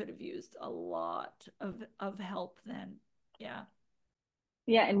 I could have used a lot of help then. Yeah.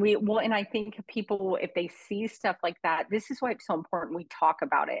 Yeah, and and I think people, if they see stuff like that, this is why it's so important we talk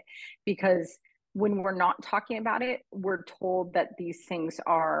about it, because when we're not talking about it, we're told that these things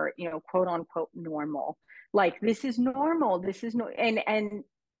are, quote unquote normal. Like, this is normal. This is no, and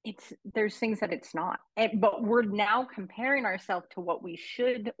there's things that it's not. But we're now comparing ourselves to what we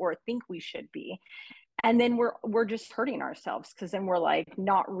should or think we should be, and then we're just hurting ourselves, because then we're like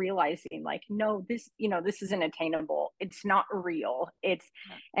not realizing, like, no, this isn't attainable, it's not real, it's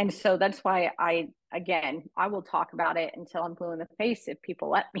Yeah. and so that's why I will talk about it until I'm blue in the face if people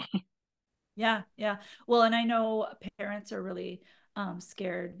let me. Yeah, yeah. Well, and I know parents are really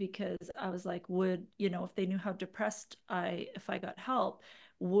scared, because I was like, would, if they knew how depressed if I got help,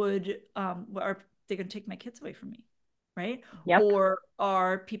 are they going to take my kids away from me? Right? Yep. Or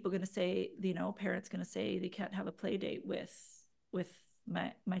are people going to say, parents going to say they can't have a play date with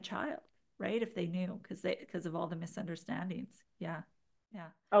my child, right? If they knew, because of all the misunderstandings. Yeah. Yeah.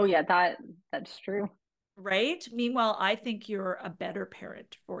 Oh yeah, that's true. Right? Meanwhile, I think you're a better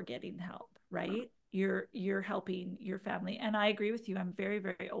parent for getting help, right? You're helping your family. And I agree with you. I'm very,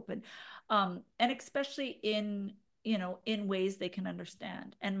 very open. And especially in ways they can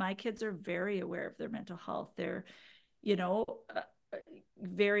understand. And my kids are very aware of their mental health. They're, you know, uh,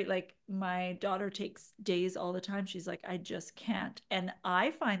 very, like, my daughter takes days all the time. She's like, I just can't. And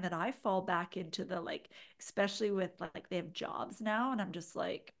I find that I fall back into the, like, especially with, like, they have jobs now, and I'm just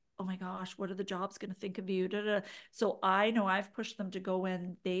like, oh my gosh, what are the jobs going to think of you? Da, da, da. So I know I've pushed them to go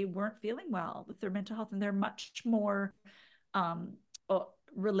when they weren't feeling well with their mental health, and they're much more um,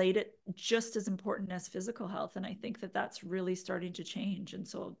 related, just as important as physical health. And I think that that's really starting to change. And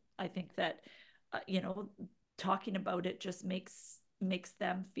so I think that, talking about it just makes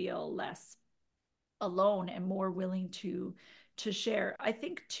them feel less alone and more willing to share. I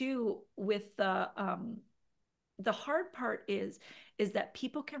think too, with the hard part is that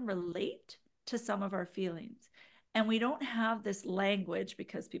people can relate to some of our feelings, and we don't have this language,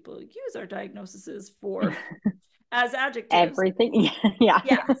 because people use our diagnoses for as adjectives. Everything. Yeah.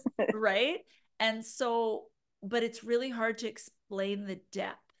 Yes, right. And so, but it's really hard to explain the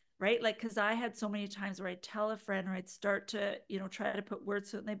depth, right? Like, because I had so many times where I'd tell a friend, or I'd start to, try to put words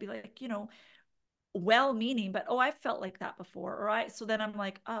to it, and they'd be like, well meaning, but, oh, I felt like that before. Or so then I'm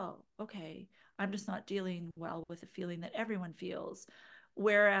like, oh, okay, I'm just not dealing well with the feeling that everyone feels.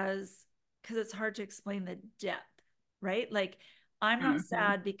 Whereas, because it's hard to explain the depth, right? Like, I'm not Hmm.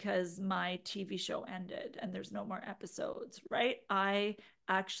 sad because my TV show ended and there's no more episodes, right? I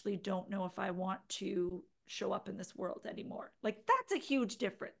actually don't know if I want to show up in this world anymore. Like, that's a huge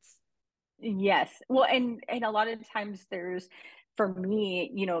difference. Yes. Well, and a lot of times for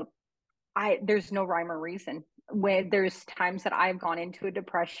me, I there's no rhyme or reason. When there's times that I've gone into a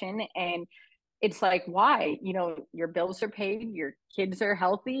depression, and it's like, why? Your bills are paid, your kids are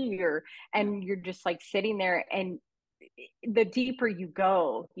healthy, Yeah. and you're just like sitting there, and the deeper you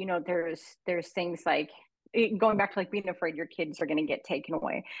go, there's things like going back to like being afraid your kids are going to get taken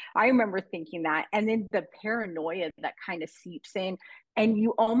away. I remember thinking that, and then the paranoia that kind of seeps in, and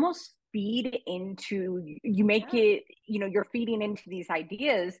you almost feed into, you make Yeah. it, you're feeding into these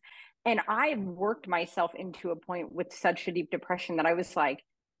ideas. And I've worked myself into a point with such a deep depression that I was like,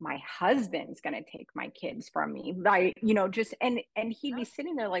 my husband's going to take my kids from me. Just, and he'd be Yeah.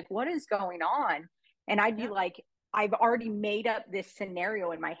 sitting there like, what is going on? And I'd be Yeah. like, I've already made up this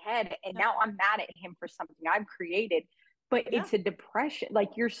scenario in my head, and Yeah. now I'm mad at him for something I've created. But Yeah. it's a depression.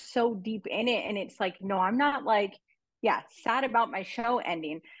 Like, you're so deep in it, and it's like, no, I'm not like, yeah, sad about my show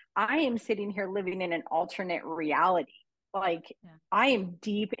ending. I am sitting here living in an alternate reality. Like Yeah. I am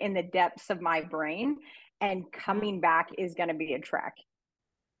deep in the depths of my brain, and Yeah. coming back is going to be a trek.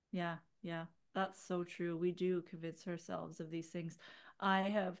 Yeah. Yeah. That's so true. We do convince ourselves of these things. I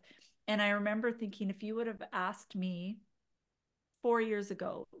have, and I remember thinking if you would have asked me 4 years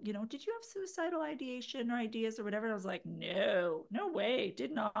ago, did you have suicidal ideation or ideas or whatever? I was like, no, no way,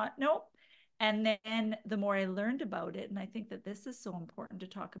 did not, nope. And then the more I learned about it, and I think that this is so important to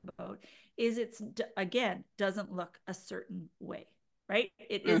talk about, is it's again, doesn't look a certain way, right?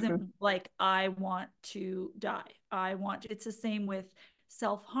 It isn't Mm-hmm. like I want to die. It's the same with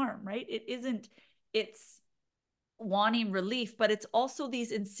self-harm, right? It isn't, it's wanting relief, but it's also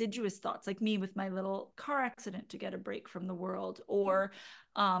these insidious thoughts, like me with my little car accident to get a break from the world, or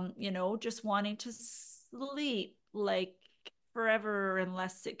just wanting to sleep like forever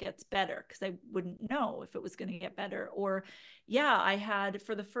unless it gets better because I wouldn't know if it was going to get better. Or yeah, I had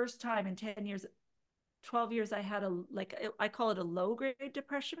for the first time in 10 years, 12 years, I had a, like, I call it a low grade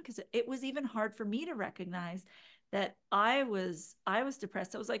depression because it was even hard for me to recognize that I was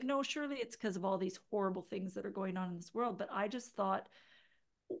depressed. I was like, no, surely it's because of all these horrible things that are going on in this world. But I just thought,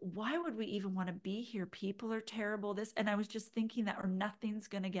 why would we even want to be here? People are terrible. This, and I was just thinking that, or nothing's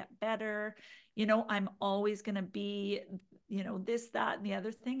going to get better. I'm always going to be, this, that, and the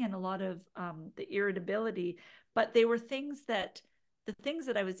other thing, and a lot of the irritability. But they were things that the things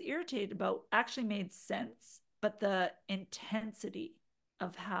that I was irritated about actually made sense, but the intensity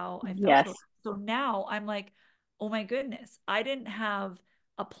of how I felt about Yes. it. So now I'm like, oh my goodness, I didn't have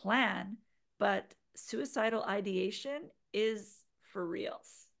a plan, but suicidal ideation is for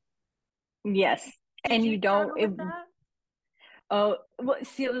reals. Yes. Did And you you don't, struggle with that? oh, well,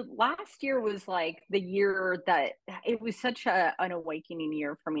 see, last year was like the year that it was such an awakening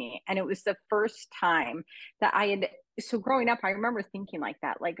year for me. And it was the first time that I had, so growing up, I remember thinking like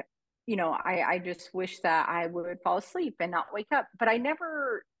that, like, I just wish that I would fall asleep and not wake up, but I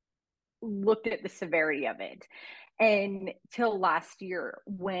never looked at the severity of it. And till last year,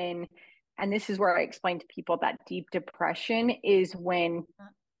 and this is where I explain to people that deep depression is when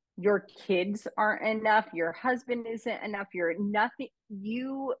your kids aren't enough, your husband isn't enough, you're nothing,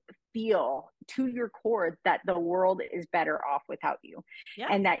 you feel to your core that the world is better off without you, Yeah.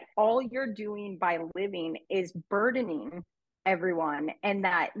 and that all you're doing by living is burdening everyone, and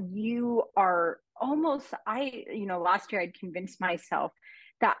that you are almost, last year I'd convinced myself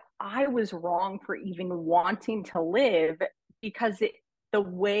that I was wrong for even wanting to live because the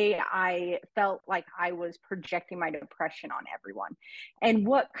way I felt like I was projecting my depression on everyone. And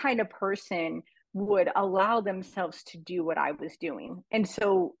what kind of person would allow themselves to do what I was doing? And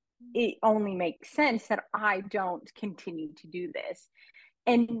so it only makes sense that I don't continue to do this.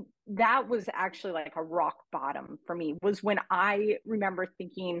 And that was actually like a rock bottom for me, was when I remember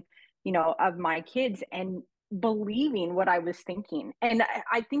thinking, of my kids and believing what I was thinking. And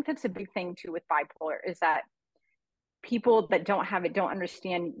I think that's a big thing too with bipolar, is that people that don't have it don't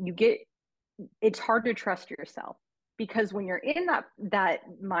understand, it's hard to trust yourself, because when you're in that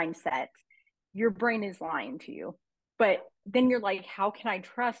mindset, your brain is lying to you. But then you're like, how can I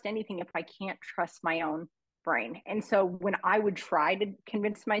trust anything if I can't trust my own brain? And so when I would try to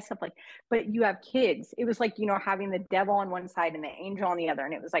convince myself, like, but you have kids, it was like, having the devil on one side and the angel on the other.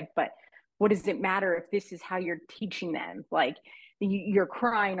 And it was like, but what does it matter if this is how you're teaching them? Like, you're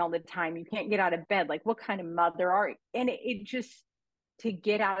crying all the time, you can't get out of bed, like what kind of mother are you? And it just, to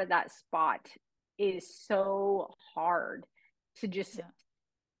get out of that spot is so hard, to just,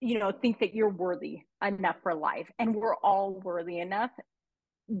 Yeah. think that you're worthy enough for life, and we're all worthy enough.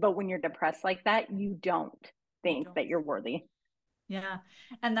 But when you're depressed like that, you don't You think don't. that you're worthy. Yeah.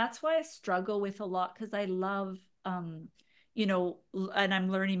 And that's why I struggle with a lot because I love, and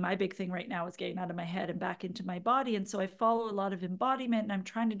I'm learning my big thing right now is getting out of my head and back into my body. And so I follow a lot of embodiment and I'm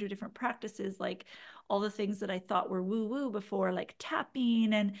trying to do different practices, like all the things that I thought were woo woo before, like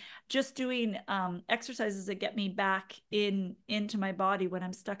tapping and just doing exercises that get me back into my body when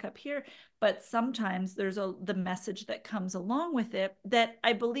I'm stuck up here. But sometimes there's the message that comes along with it that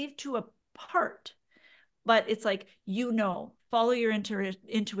I believe to a part, but it's like, follow your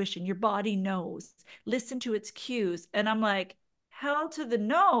intuition, your body knows, listen to its cues. And I'm like, hell to the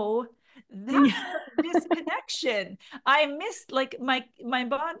no, that's the disconnection. I missed, like, my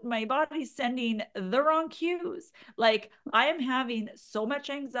body's sending the wrong cues. Like, I am having so much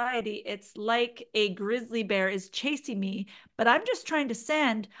anxiety, it's like a grizzly bear is chasing me, but I'm just trying to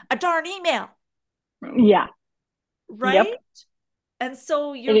send a darn email, Yeah. right? Yep. And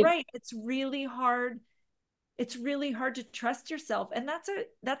so And you're it, right, it's really hard to trust yourself, and that's a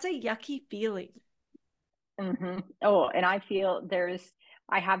yucky feeling. oh, and I feel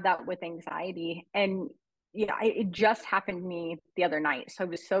I have that with anxiety. And yeah, it just happened to me the other night. So I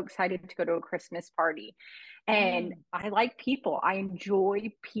was so excited to go to a Christmas party. And Mm, I like people. I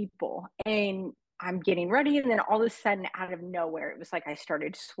enjoy people. And I'm getting ready. And then all of a sudden, out of nowhere, it was like I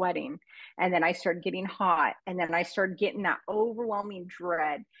started sweating. And then I started getting hot. And then I started getting that overwhelming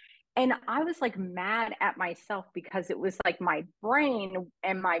dread. And I was like mad at myself because it was like my brain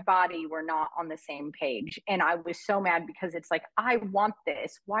and my body were not on the same page. And I was so mad because it's like, I want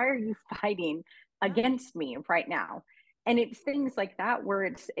this. Why are you fighting yeah, against me right now? And it's things like that where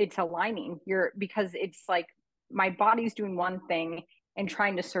it's aligning you're because it's like my body's doing one thing and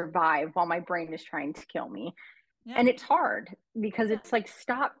trying to survive while my brain is trying to kill me. yeah, And it's hard because yeah, it's like,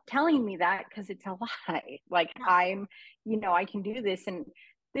 stop telling me that because it's a lie. Like, yeah, I can do this. And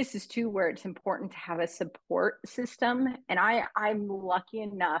this is too where it's important to have a support system. And I'm lucky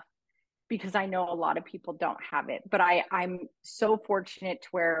enough because I know a lot of people don't have it. But I'm so fortunate to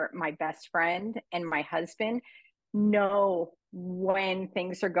where my best friend and my husband know when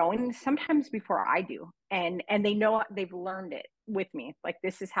things are going sometimes before I do. And they know, they've learned it with me. Like,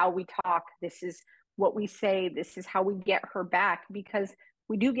 this is how we talk, this is what we say, this is how we get her back, because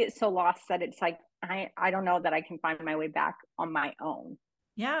we do get so lost that it's like I don't know that I can find my way back on my own.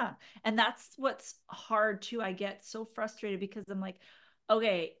 yeah. And that's what's hard too. I get so frustrated because I'm like,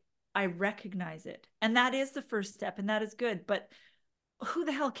 okay, I recognize it. And that is the first step, and that is good. But who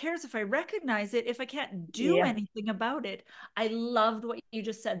the hell cares if I recognize it if I can't do Yeah. anything about it? I loved what you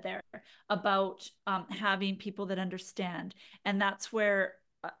just said there about having people that understand. And that's where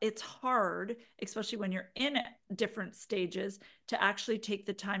it's hard, especially when you're in different stages, to actually take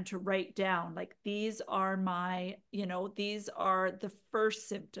the time to write down, like, these are my, these are the first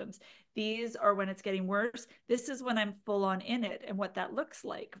symptoms. These are when it's getting worse. This is when I'm full on in it, and what that looks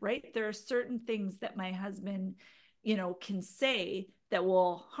like, right? There are certain things that my husband can say that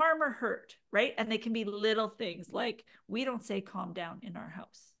will harm or hurt, right? And they can be little things like, we don't say calm down in our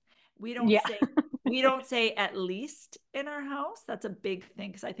house. We don't Yeah. say we don't say at least in our house. That's a big thing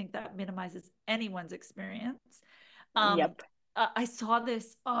because I think that minimizes anyone's experience. Um, Yep. I saw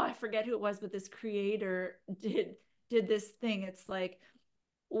this, oh, I forget who it was, but this creator did this thing. It's like,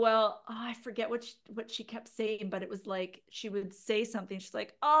 well, oh, I forget what she kept saying, but it was like she would say something. She's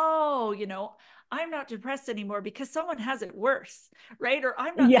like, "Oh, I'm not depressed anymore because someone has it worse, right? Or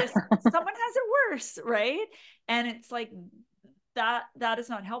I'm not Yeah. this, someone has it worse, right?" And it's like that is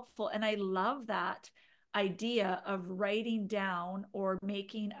not helpful. And I love that idea of writing down or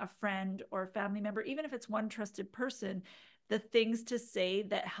making a friend or a family member, even if it's one trusted person, the things to say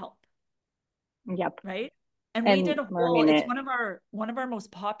that help, Yep. right? And we And did a whole, learning it's it. one of our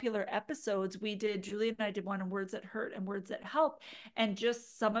most popular episodes. We did, Julie and I did one on words that hurt and words that help. And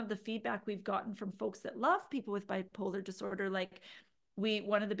just some of the feedback we've gotten from folks that love people with bipolar disorder, like,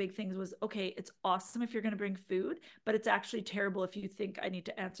 one of the big things was, okay, it's awesome if you're going to bring food, but it's actually terrible if you think I need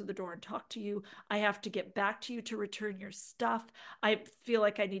to answer the door and talk to you. I have to get back to you to return your stuff. I feel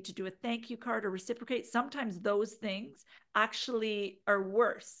like I need to do a thank you card or reciprocate. Sometimes those things actually are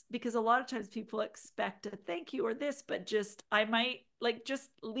worse because a lot of times people expect a thank you or this, but just I might like just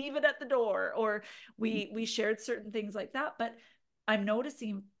leave it at the door, or we shared certain things like that. But I'm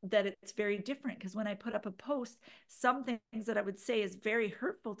noticing that it's very different because when I put up a post, some things that I would say is very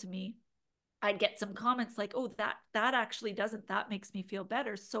hurtful to me, I'd get some comments like, "Oh, that actually doesn't. That makes me feel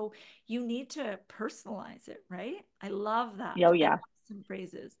better." So you need to personalize it, right? I love Oh that. I love yeah. some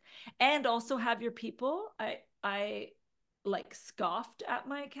phrases, and also have your people. I like scoffed at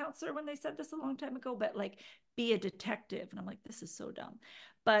my counselor when they said this a long time ago, but like, be a detective, and I'm like, this is so dumb.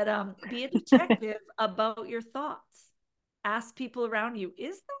 But be a detective about your thoughts. Ask people around you,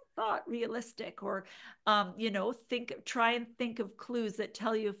 is that thought realistic? Or try and think of clues that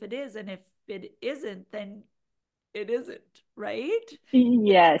tell you if it is, and if it isn't, then it isn't, right?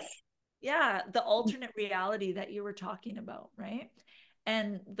 Yes. Yeah, the alternate reality that you were talking about, right?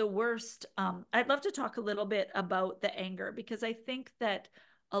 And the worst, I'd love to talk a little bit about the anger, because I think that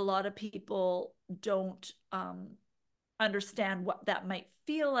a lot of people don't understand what that might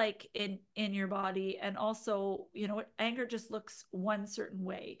feel like in your body. And also, anger just looks one certain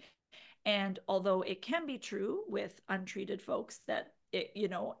way. And although it can be true with untreated folks that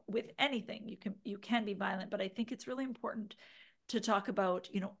with anything, you can be violent, but I think it's really important to talk about,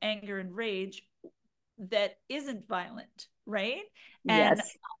 anger and rage that isn't violent, right? And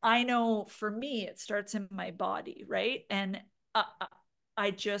Yes. I know for me, it starts in my body, right? And uh,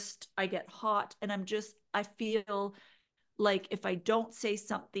 I get hot, and I feel like if I don't say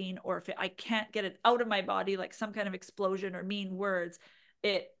something, or if I can't get it out of my body, like some kind of explosion or mean words,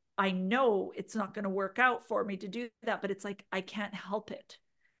 I know it's not going to work out for me to do that, but it's like I can't help it.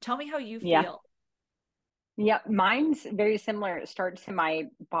 Tell me how you Yeah. feel. Yeah, mine's very similar. It starts in my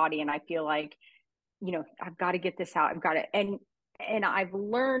body, and I feel like, I've got to get this out. I've got to, and I've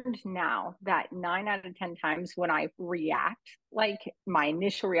learned now that 9 out of 10 times when I react, like my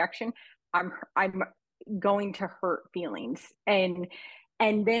initial reaction, I'm going to hurt feelings. And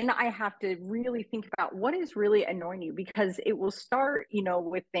then I have to really think about what is really annoying you, because it will start,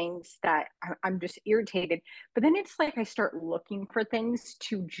 with things that I'm just irritated. But then it's like I start looking for things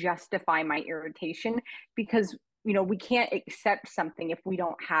to justify my irritation, because we can't accept something if we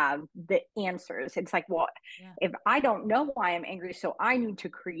don't have the answers. It's like, well, Yeah. if I don't know why I'm angry, so I need to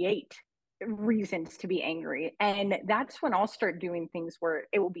create reasons to be angry. And that's when I'll start doing things where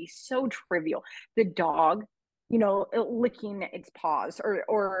it will be so trivial. The dog, licking its paws,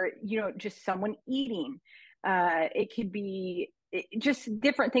 or just someone eating. It could be just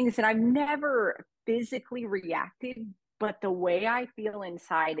different things, and I've never physically reacted, but the way I feel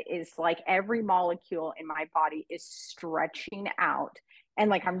inside is like every molecule in my body is stretching out, and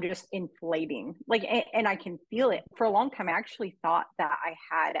like I'm just inflating, like, and I can feel it. For a long time I actually thought that I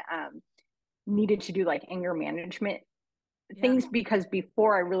had needed to do like anger management Yeah. things, because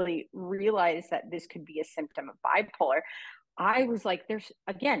before I really realized that this could be a symptom of bipolar, I was like, there's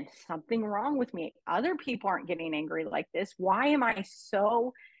again something wrong with me. Other people aren't getting angry like this. Why am I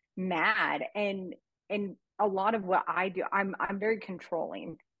so mad? And a lot of what I do, I'm very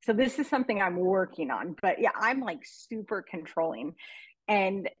controlling. So this is something I'm working on. But yeah, I'm like super controlling.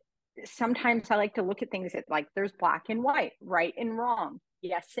 And sometimes I like to look at things that, like, there's black and white, right and wrong,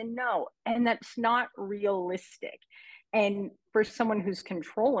 yes and no. And that's not realistic. And for someone who's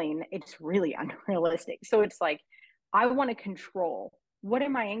controlling, it's really unrealistic. So it's like, I want to control. What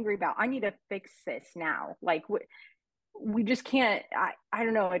am I angry about? I need to fix this now. Like, we just can't. I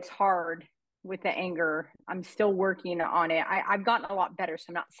don't know. It's hard with the anger. I'm still working on it. I've gotten a lot better. So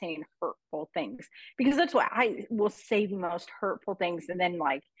I'm not saying hurtful things, because that's what I will say, the most hurtful things. And then,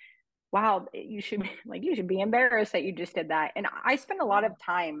 like, wow, you should be embarrassed that you just did that. And I spend a lot of Oh,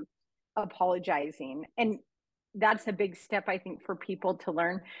 time apologizing. And that's a big step, I think, for people to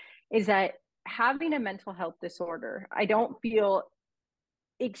learn, is that having a mental health disorder, I don't feel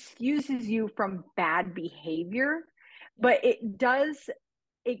excuses you from bad behavior, yeah. but it does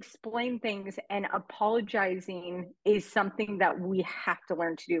explain things. And apologizing is something that we have to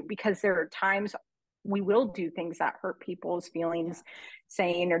learn to do, because there are times we will do things that hurt people's Yeah. feelings,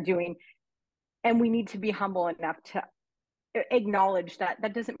 saying or doing, and we need to be humble enough to acknowledge that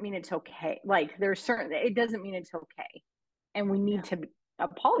that doesn't mean it's okay. Like, there's certain, it doesn't mean it's okay, and we need Yeah. to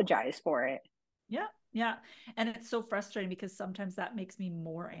apologize for it. Yeah. Yeah. And it's so frustrating because sometimes that makes me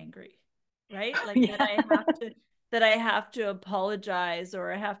more angry, right? Like Yeah. that I have to apologize,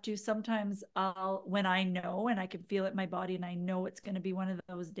 or I have to, sometimes I'll, when I know and I can feel it in my body and I know it's going to be one of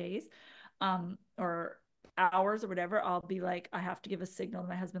those days, or hours or whatever, I'll be like, I have to give a signal to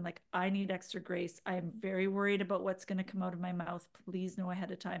my husband, like, I need extra grace. I am very worried about what's going to come out of my mouth. Please know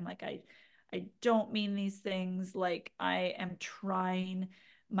ahead of time. Like, I don't mean these things. Like, I am trying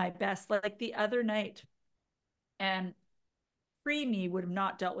my best. Like the other night, and pre me would have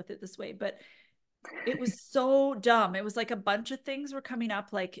not dealt with it this way, but it was so dumb. It was like a bunch of things were coming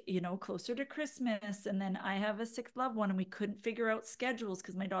up, like, closer to Christmas. And then I have a sixth loved one, and we couldn't figure out schedules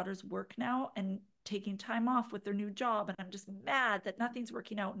because my daughters work now and taking time off with their new job. And I'm just mad that nothing's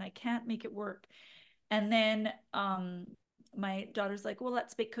working out and I can't make it work. And then my daughter's like, well,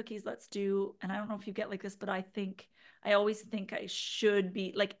 let's bake cookies. Let's do, and I don't know if you get like this, but I always think I should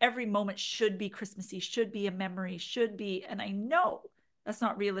be like, every moment should be Christmassy, should be a memory, should be. And I know that's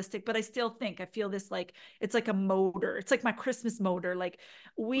not realistic, but I still think, I feel this, like, it's like a motor. It's like my Christmas motor. Like,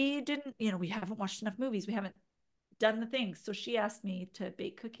 we didn't, we haven't watched enough movies. We haven't done the things. So she asked me to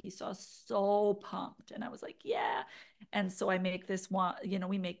bake cookies. So I was so pumped. And I was like, yeah. And so I make this one,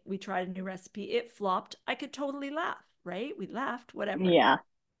 we tried a new recipe. It flopped. I could totally laugh, right? We laughed, whatever. Yeah.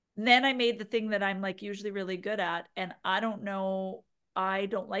 And then I made the thing that I'm like usually really good at. And I don't know, I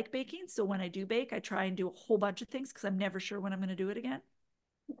don't like baking. So when I do bake, I try and do a whole bunch of things because I'm never sure when I'm going to do it again.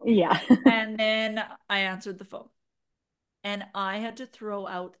 Yeah. And then I answered the phone, and I had to throw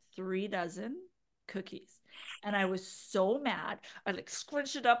out 3 dozen cookies. And I was so mad. I like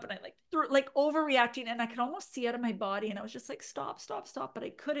scrunched it up and I like threw like overreacting, and I could almost see out of my body. And I was just like, stop, stop, stop. But I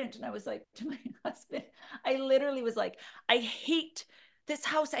couldn't. And I was like to my husband, I literally was like, I hate this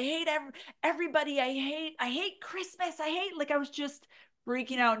house. I hate everybody. I hate Christmas. Like, I was just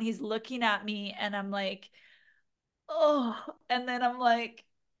freaking out. And he's looking at me and I'm like, oh, and then I'm like,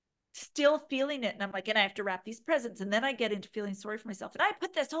 still feeling it. And I'm like, and I have to wrap these presents. And then I get into feeling sorry for myself. And I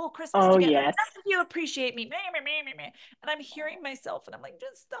put this whole Christmas Oh, together. yes. None of you appreciate me. And I'm hearing myself and I'm like,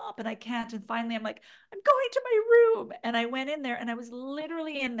 just stop. And I can't. And finally I'm like, I'm going to my room. And I went in there and I was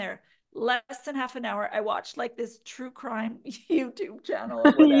literally in there less than half an hour. I watched like this true crime YouTube channel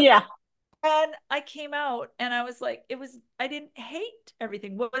or whatever. Yeah. And I came out and I was like, I didn't hate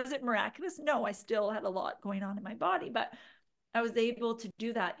everything. Was it miraculous? No, I still had a lot going on in my body, but I was able to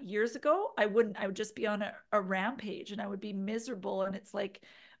do that years ago. I would just be on a rampage and I would be miserable. And it's like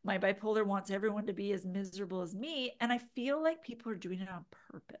my bipolar wants everyone to be as miserable as me. And I feel like people are doing it on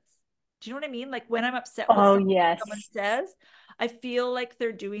purpose. Do you know what I mean? Like when I'm upset with Oh, something yes. someone says, I feel like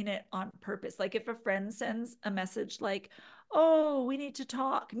they're doing it on purpose. Like if a friend sends a message like, oh, we need to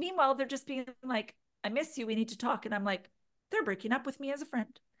talk. Meanwhile, they're just being like, I miss you. We need to talk. And I'm like, they're breaking up with me as a friend.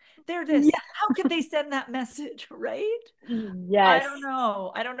 They're this. Yeah. How could they send that message? Right? I Yes. don't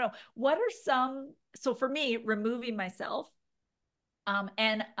know. I don't know. What are some, so for me, removing myself,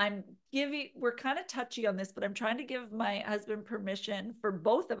 and we're kind of touchy on this, but I'm trying to give my husband permission for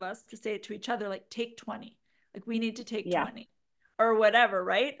both of us to say it to each other, like take 20. Like we need to take Yeah. 20 or whatever,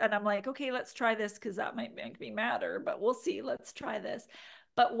 right? And I'm like, okay, let's try this because that might make me madder, but we'll see. Let's try this.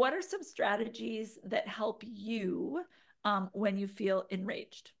 But what are some strategies that help you when you feel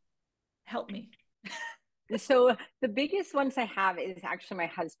enraged? Help me. So the biggest ones I have is actually my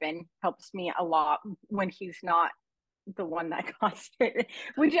husband helps me a lot when he's not the one that caused it,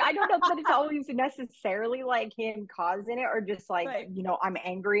 which I don't know that it's always necessarily like him causing it or just like, Right. I'm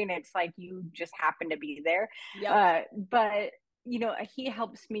angry and it's like you just happen to be there. Yep. But, he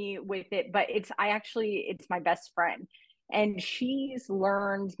helps me with it, but it's my best friend. And she's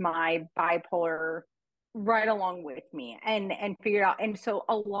learned my bipolar right along with me and figured out. And so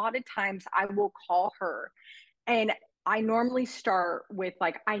a lot of times I will call her and I normally start with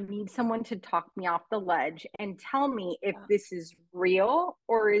like, I need someone to talk me off the ledge and tell me if Yeah. this is real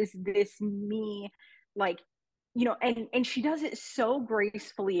or is this me like, and she does it so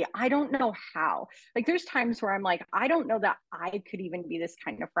gracefully. I don't know how. Like there's times where I'm like, I don't know that I could even be this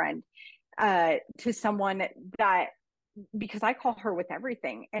kind of friend to someone that because I call her with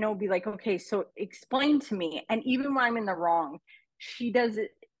everything and it'll be like, okay, so explain to me. And even when I'm in the wrong, she does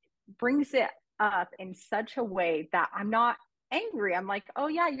it brings it up in such a way that I'm not angry. I'm like, oh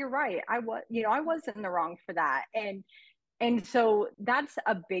yeah, you're right. I was in the wrong for that. And so that's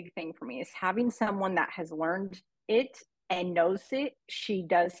a big thing for me is having someone that has learned it and knows it. She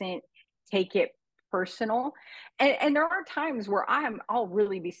doesn't take it personal. And there are times where I'll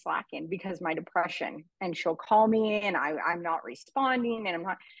really be slacking because my depression and she'll call me and I'm not responding and I'm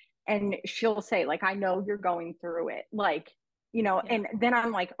not and she'll say, like, I know you're going through it. Like, Yeah. and then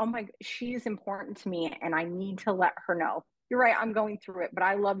I'm like, oh my, she's important to me and I need to let her know. You're right, I'm going through it, but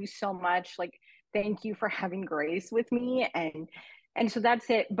I love you so much. Like, thank you for having grace with me. And so that's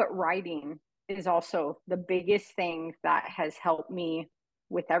it. But writing is also the biggest thing that has helped me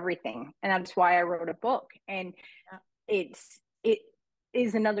with everything. And that's why I wrote a book. And Yeah. it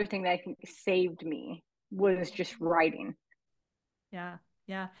is another thing that I think saved me was just writing. Yeah.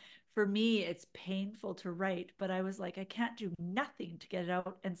 Yeah. For me, it's painful to write, but I was like, I can't do nothing to get it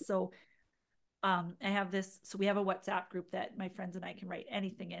out. And so I have this, so we have a WhatsApp group that my friends and I can write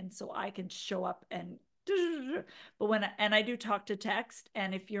anything in. So I can show up and but and I do talk to text,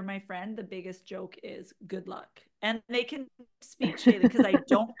 and if you're my friend, the biggest joke is good luck. And they can speech daily because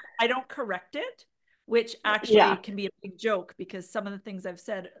I don't correct it, which actually Yeah. can be a big joke because some of the things I've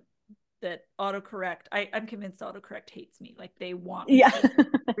said that autocorrect, I'm convinced autocorrect hates me. Like they want me Yeah. to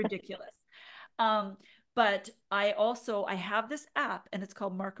ridiculous. Um, but I have this app and it's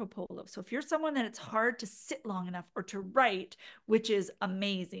called Marco Polo. So if you're someone that it's hard to sit long enough or to write, which is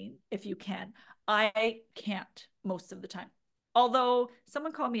amazing if you can, I can't most of the time. Although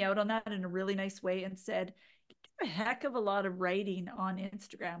someone called me out on that in a really nice way and said, you do a heck of a lot of writing on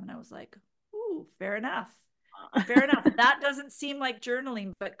Instagram. And I was like, ooh, fair enough. Fair enough. That doesn't seem like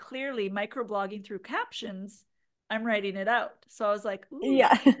journaling, but clearly microblogging through captions, I'm writing it out. So I was like, ooh,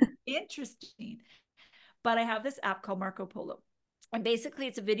 Yeah. interesting. But I have this app called Marco Polo. And basically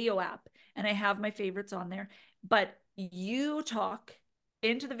it's a video app and I have my favorites on there. But you talk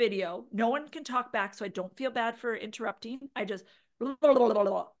into the video. No one can talk back, so I don't feel bad for interrupting. I just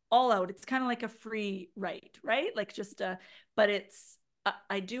all out. It's kind of like a free write, right? Like just but it's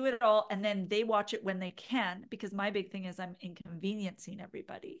I do it all and then they watch it when they can because my big thing is I'm inconveniencing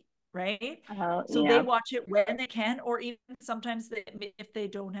everybody, right? Oh, So they yeah. watch it when they can, or even sometimes if they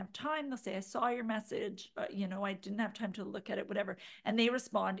don't have time, they'll say, I saw your message, I didn't have time to look at it, whatever. And they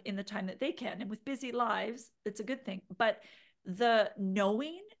respond in the time that they can. And with busy lives, it's a good thing. But the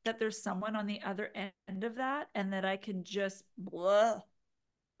knowing that there's someone on the other end of that and that I can just blah,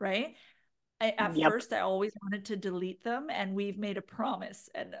 right? At Yep. first I always wanted to delete them, and we've made a promise,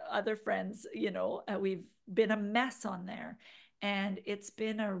 and other friends, we've been a mess on there, and it's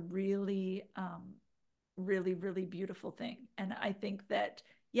been a really really beautiful thing. And I think that,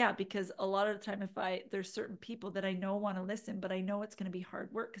 yeah, because a lot of the time, if I there's certain people that I know want to listen, but I know it's going to be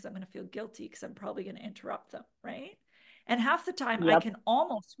hard work because I'm going to feel guilty because I'm probably going to interrupt them, right? And half the time I Yep. can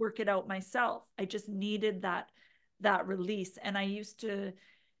almost work it out myself. I just needed that release. And I used to,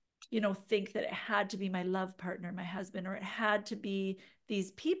 think that it had to be my love partner, my husband, or it had to be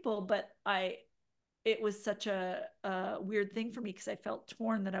these people. But it was such a weird thing for me because I felt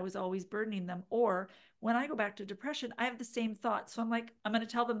torn that I was always burdening them. Or when I go back to depression, I have the same thoughts. So I'm like, I'm going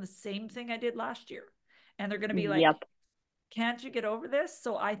to tell them the same thing I did last year. And they're going to be like, Yep. can't you get over this?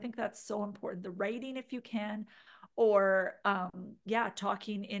 So I think that's so important. The writing, if you can, or yeah,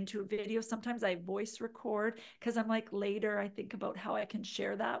 talking into a video. Sometimes I voice record because I'm like, later I think about how I can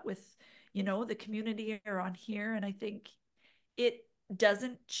share that with, the community or on here. And I think it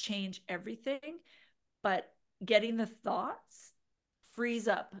doesn't change everything, but getting the thoughts frees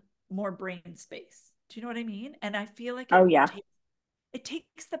up more brain space. Do you know what I mean? And I feel like Oh it yeah. takes it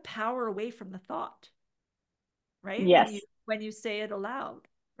takes the power away from the thought, right? When you Yes. when you say it aloud,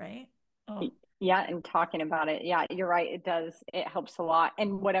 right? Oh, Yeah, and talking about it. Yeah, you're right. It does. It helps a lot.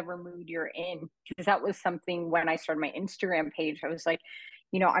 And whatever mood you're in, because that was something when I started my Instagram page, I was like,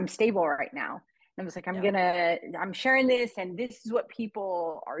 I'm stable right now. And I was like, yeah, I'm sharing this and this is what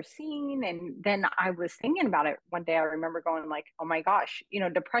people are seeing. And then I was thinking about it one day. I remember going like, oh my gosh,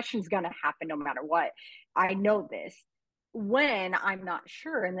 depression's gonna happen no matter what. I know this when I'm not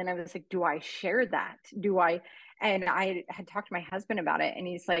sure. And then I was like, do I share that? Do I and I had talked to my husband about it, and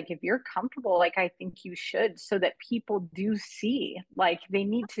he's like, if you're comfortable, like, I think you should, so that people do see, like, they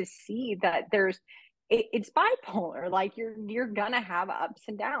need to see that it's bipolar. Like, you're gonna have ups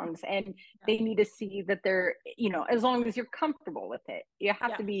and downs, and yeah, they need to see that they're, as long as you're comfortable with it, you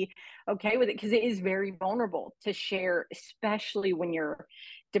have yeah, to be okay with it because it is very vulnerable to share, especially when you're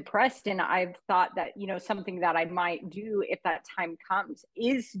depressed. And I've thought that, something that I might do if that time comes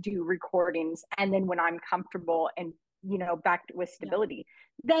is do recordings. And then when I'm comfortable and, back with yeah, stability,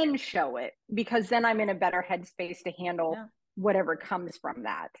 then show it, because then I'm in a better headspace to handle yeah, whatever comes from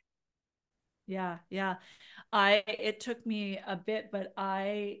that. yeah, yeah. It took me a bit, but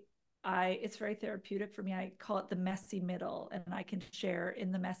it's very therapeutic for me. I call it the messy middle, and I can share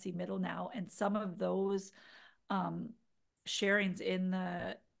in the messy middle now. And some of those um sharings in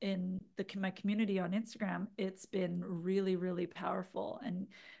the my community on Instagram, it's been really really powerful. And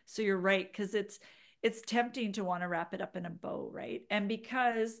so you're right, because it's tempting to want to wrap it up in a bow, right? And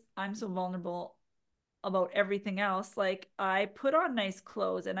because I'm so vulnerable about everything else, like I put on nice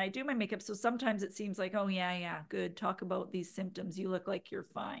clothes and I do my makeup, so sometimes it seems like, oh yeah, yeah, good, talk about these symptoms, you look like you're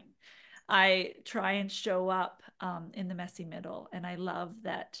fine. I try and show up in the messy middle. And I love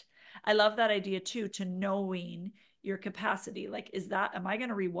that idea too, to knowing your capacity. Like, am I going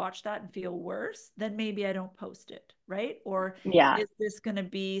to rewatch that and feel worse? Then maybe I don't post it, right? Or Yeah. is this going to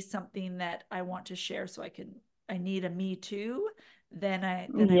be something that I want to share so I need a me too? Then I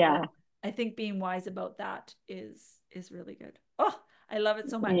Yeah. will. I think being wise about that is really good. Oh, I love it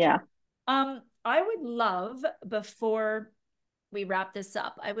so much. Yeah. I would love, before we wrap this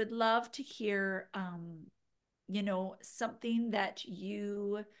up, I would love to hear something that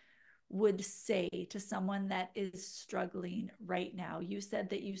you would say to someone that is struggling right now. You said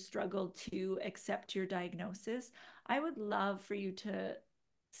that you struggled to accept your diagnosis. I would love for you to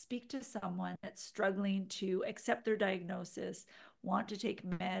speak to someone that's struggling to accept their diagnosis, want to take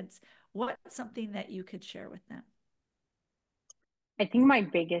meds. What's something that you could share with them? I think my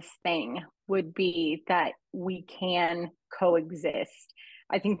biggest thing would be that we can coexist.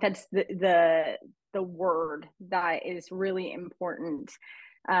 I think that's the word that is really important.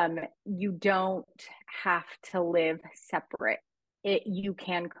 You don't have to live separate. You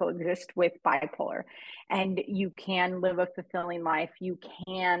can coexist with bipolar, and you can live a fulfilling life. You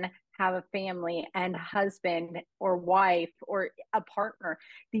can have a family and husband or wife or a partner.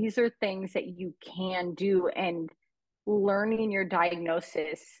 These are things that you can do, and learning your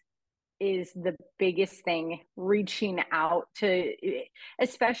diagnosis is the biggest thing. Reaching out to,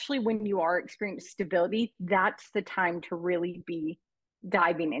 especially when you are experiencing stability, that's the time to really be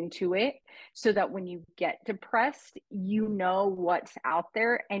diving into it, so that when you get depressed, you know what's out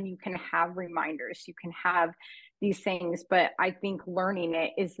there and you can have reminders, you can have these things. But I think learning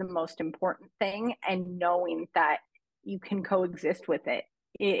it is the most important thing, and knowing that you can coexist with it.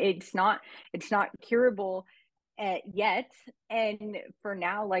 It's not curable, yet. And for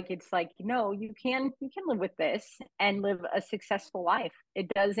now, like it's like, no, you can live with this and live a successful life.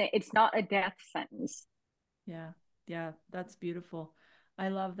 It's not a death sentence. Yeah. Yeah, that's beautiful. I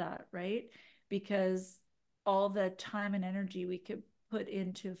love that, right? Because all the time and energy we could put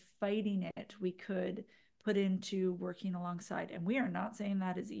into fighting it, we could put into working alongside. And we are not saying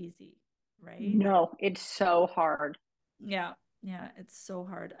that is easy, right? No, it's so hard. Yeah. Yeah, it's so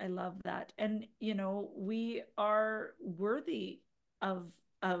hard. I love that. And we are worthy of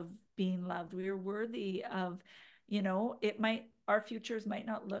being loved. We are worthy of, it might our futures might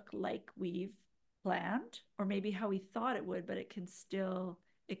not look like we've planned or maybe how we thought it would, but it can still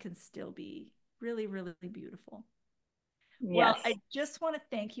be really, really beautiful. Well, Yes. I just want to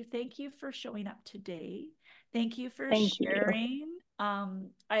thank you. Thank you for showing up today. Thank you for Thank you. sharing.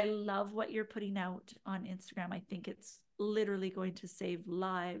 I love what you're putting out on Instagram. I think it's literally going to save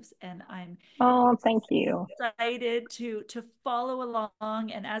lives, and I'm Oh, thank you. excited to follow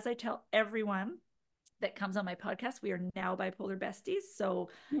along. And as I tell everyone that comes on my podcast, we are now bipolar besties. So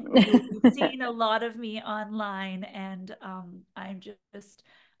you will be seeing a lot of me online, and I'm just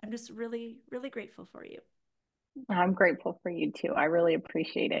really, really grateful for you. I'm grateful for you too. I really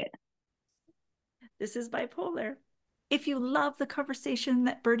appreciate it. This is bipolar. If you love the conversation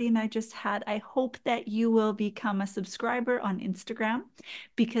that Birdy and I just had, I hope that you will become a subscriber on Instagram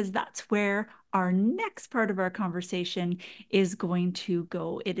because that's where our next part of our conversation is going to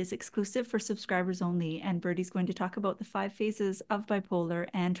go. It is exclusive for subscribers only, and Birdy's going to talk about the 5 phases of bipolar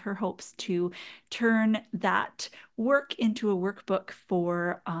and her hopes to turn that work into a workbook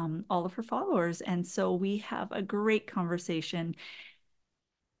for all of her followers. And so we have a great conversation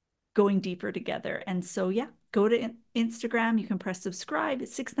going deeper together. And so, yeah, go to Instagram. You can press subscribe.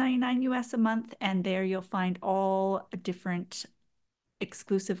 It's $6.99 US a month. And there you'll find all different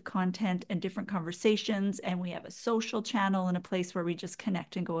exclusive content and different conversations. And we have a social channel and a place where we just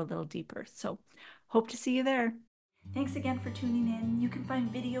connect and go a little deeper. So, hope to see you there. Thanks again for tuning in. You can find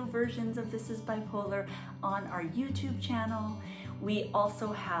video versions of This is Bipolar on our YouTube channel. We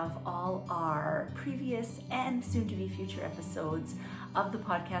also have all our previous and soon to be future episodes of the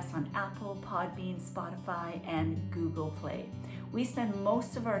podcast on Apple, Podbean, Spotify, and Google Play. We spend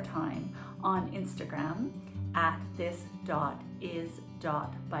most of our time on Instagram at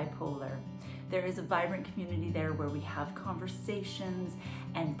this.is.bipolar. There is a vibrant community there where we have conversations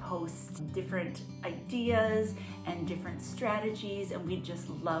and post different ideas and different strategies, and we'd just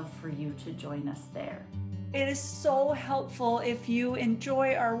love for you to join us there. It is so helpful if you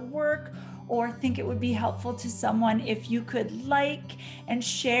enjoy our work or think it would be helpful to someone if you could like and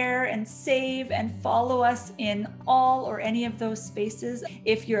share and save and follow us in all or any of those spaces.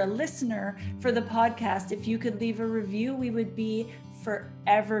 If you're a listener for the podcast, if you could leave a review, we would be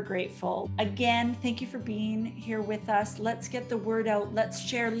forever grateful. Again, thank you for being here with us. Let's get the word out. Let's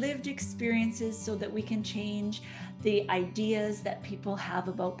share lived experiences so that we can change the ideas that people have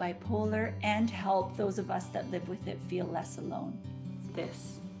about bipolar and help those of us that live with it feel less alone.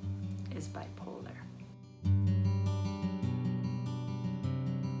 This is bipolar.